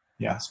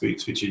yeah, speak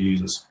to your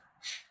users.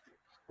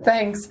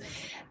 Thanks.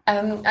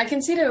 I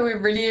can see that we're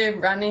really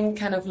running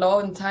kind of low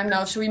on time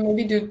now. Should we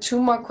maybe do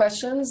 2 more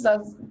questions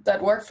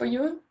that work for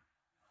you?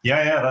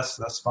 Yeah,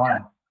 that's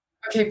fine.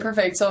 Okay,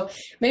 perfect. So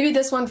maybe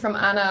this one from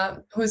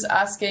Anna, who's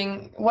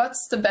asking,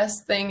 what's the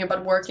best thing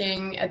about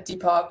working at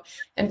Depop,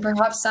 and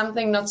perhaps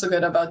something not so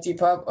good about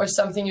Depop, or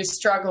something you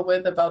struggle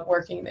with about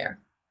working there?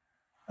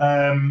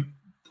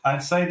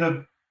 I'd say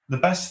the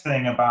best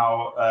thing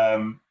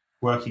about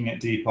working at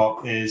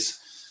Depop is,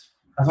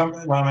 as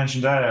I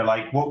mentioned earlier,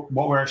 what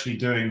we're actually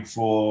doing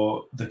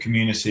for the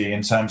community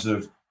in terms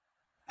of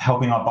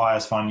helping our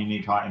buyers find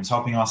unique items,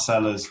 helping our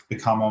sellers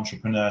become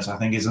entrepreneurs, I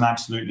think is an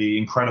absolutely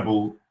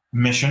incredible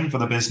mission for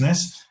the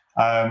business.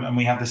 And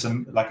we have this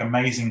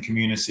amazing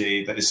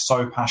community that is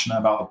so passionate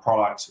about the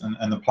product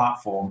and the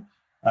platform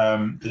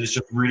that it's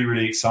just really,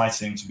 really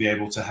exciting to be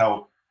able to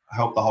help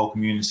the whole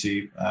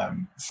community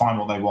find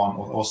what they want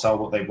or sell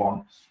what they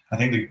want. I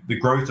think the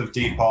growth of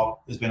Depop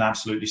has been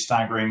absolutely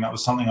staggering. That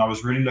was something I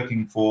was really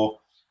looking for,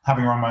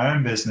 having run my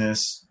own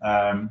business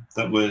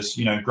that was,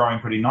 growing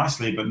pretty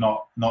nicely, but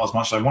not as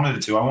much as I wanted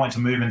it to. I wanted to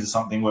move into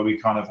something where we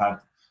kind of had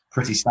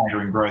pretty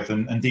staggering growth,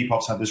 and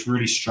Depop's had this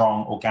really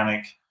strong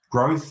organic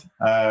growth.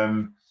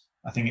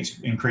 I think it's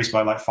increased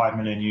by 5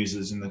 million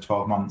users in the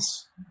 12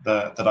 months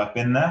that I've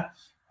been there.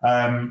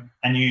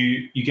 And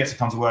you get to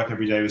come to work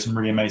every day with some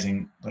really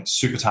amazing,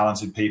 super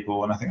talented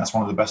people. And I think that's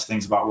one of the best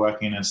things about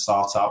working in a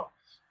startup.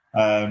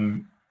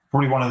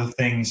 Probably one of the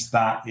things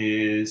that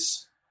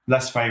is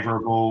less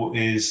favorable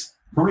is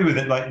probably with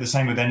it, the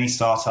same with any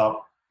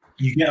startup,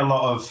 you get a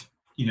lot of,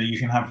 you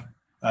can have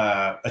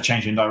a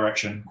change in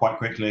direction quite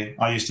quickly.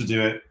 I used to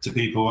do it to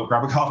people at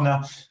Grab a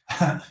Gardener,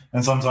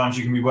 and sometimes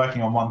you can be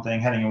working on one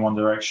thing, heading in one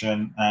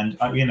direction, and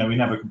we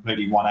never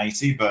completely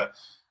 180, but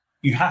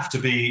you have to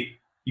be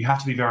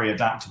very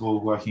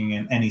adaptable working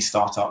in any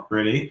startup,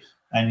 really,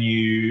 and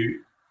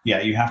you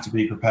have to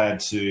be prepared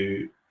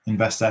to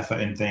invest effort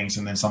in things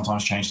and then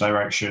sometimes change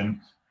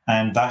direction,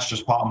 and that's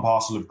just part and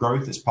parcel of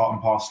growth. It's part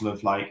and parcel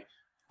of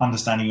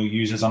understanding your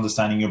users,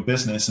 understanding your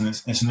business, and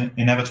it's an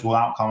inevitable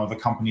outcome of a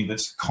company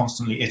that's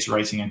constantly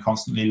iterating and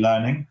constantly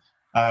learning.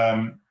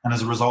 And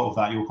as a result of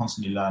that, you'll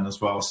constantly learn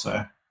as well.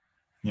 So,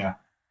 yeah.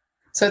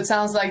 So it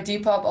sounds like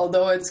Depop,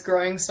 although it's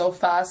growing so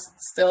fast,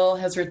 still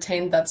has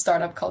retained that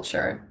startup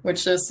culture,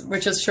 which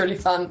is surely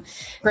fun.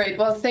 Great.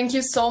 Well, thank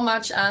you so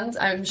much, and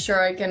I'm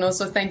sure I can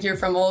also thank you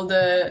from all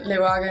the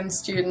Leeuwarden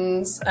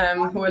students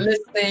who are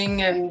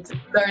listening and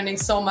learning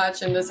so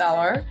much in this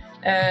hour.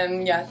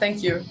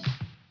 Thank you.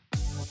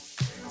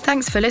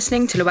 Thanks for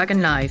listening to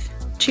Leeuwarden Live.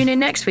 Tune in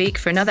next week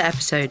for another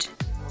episode.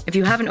 If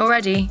you haven't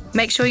already,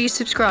 make sure you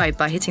subscribe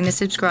by hitting the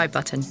subscribe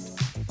button.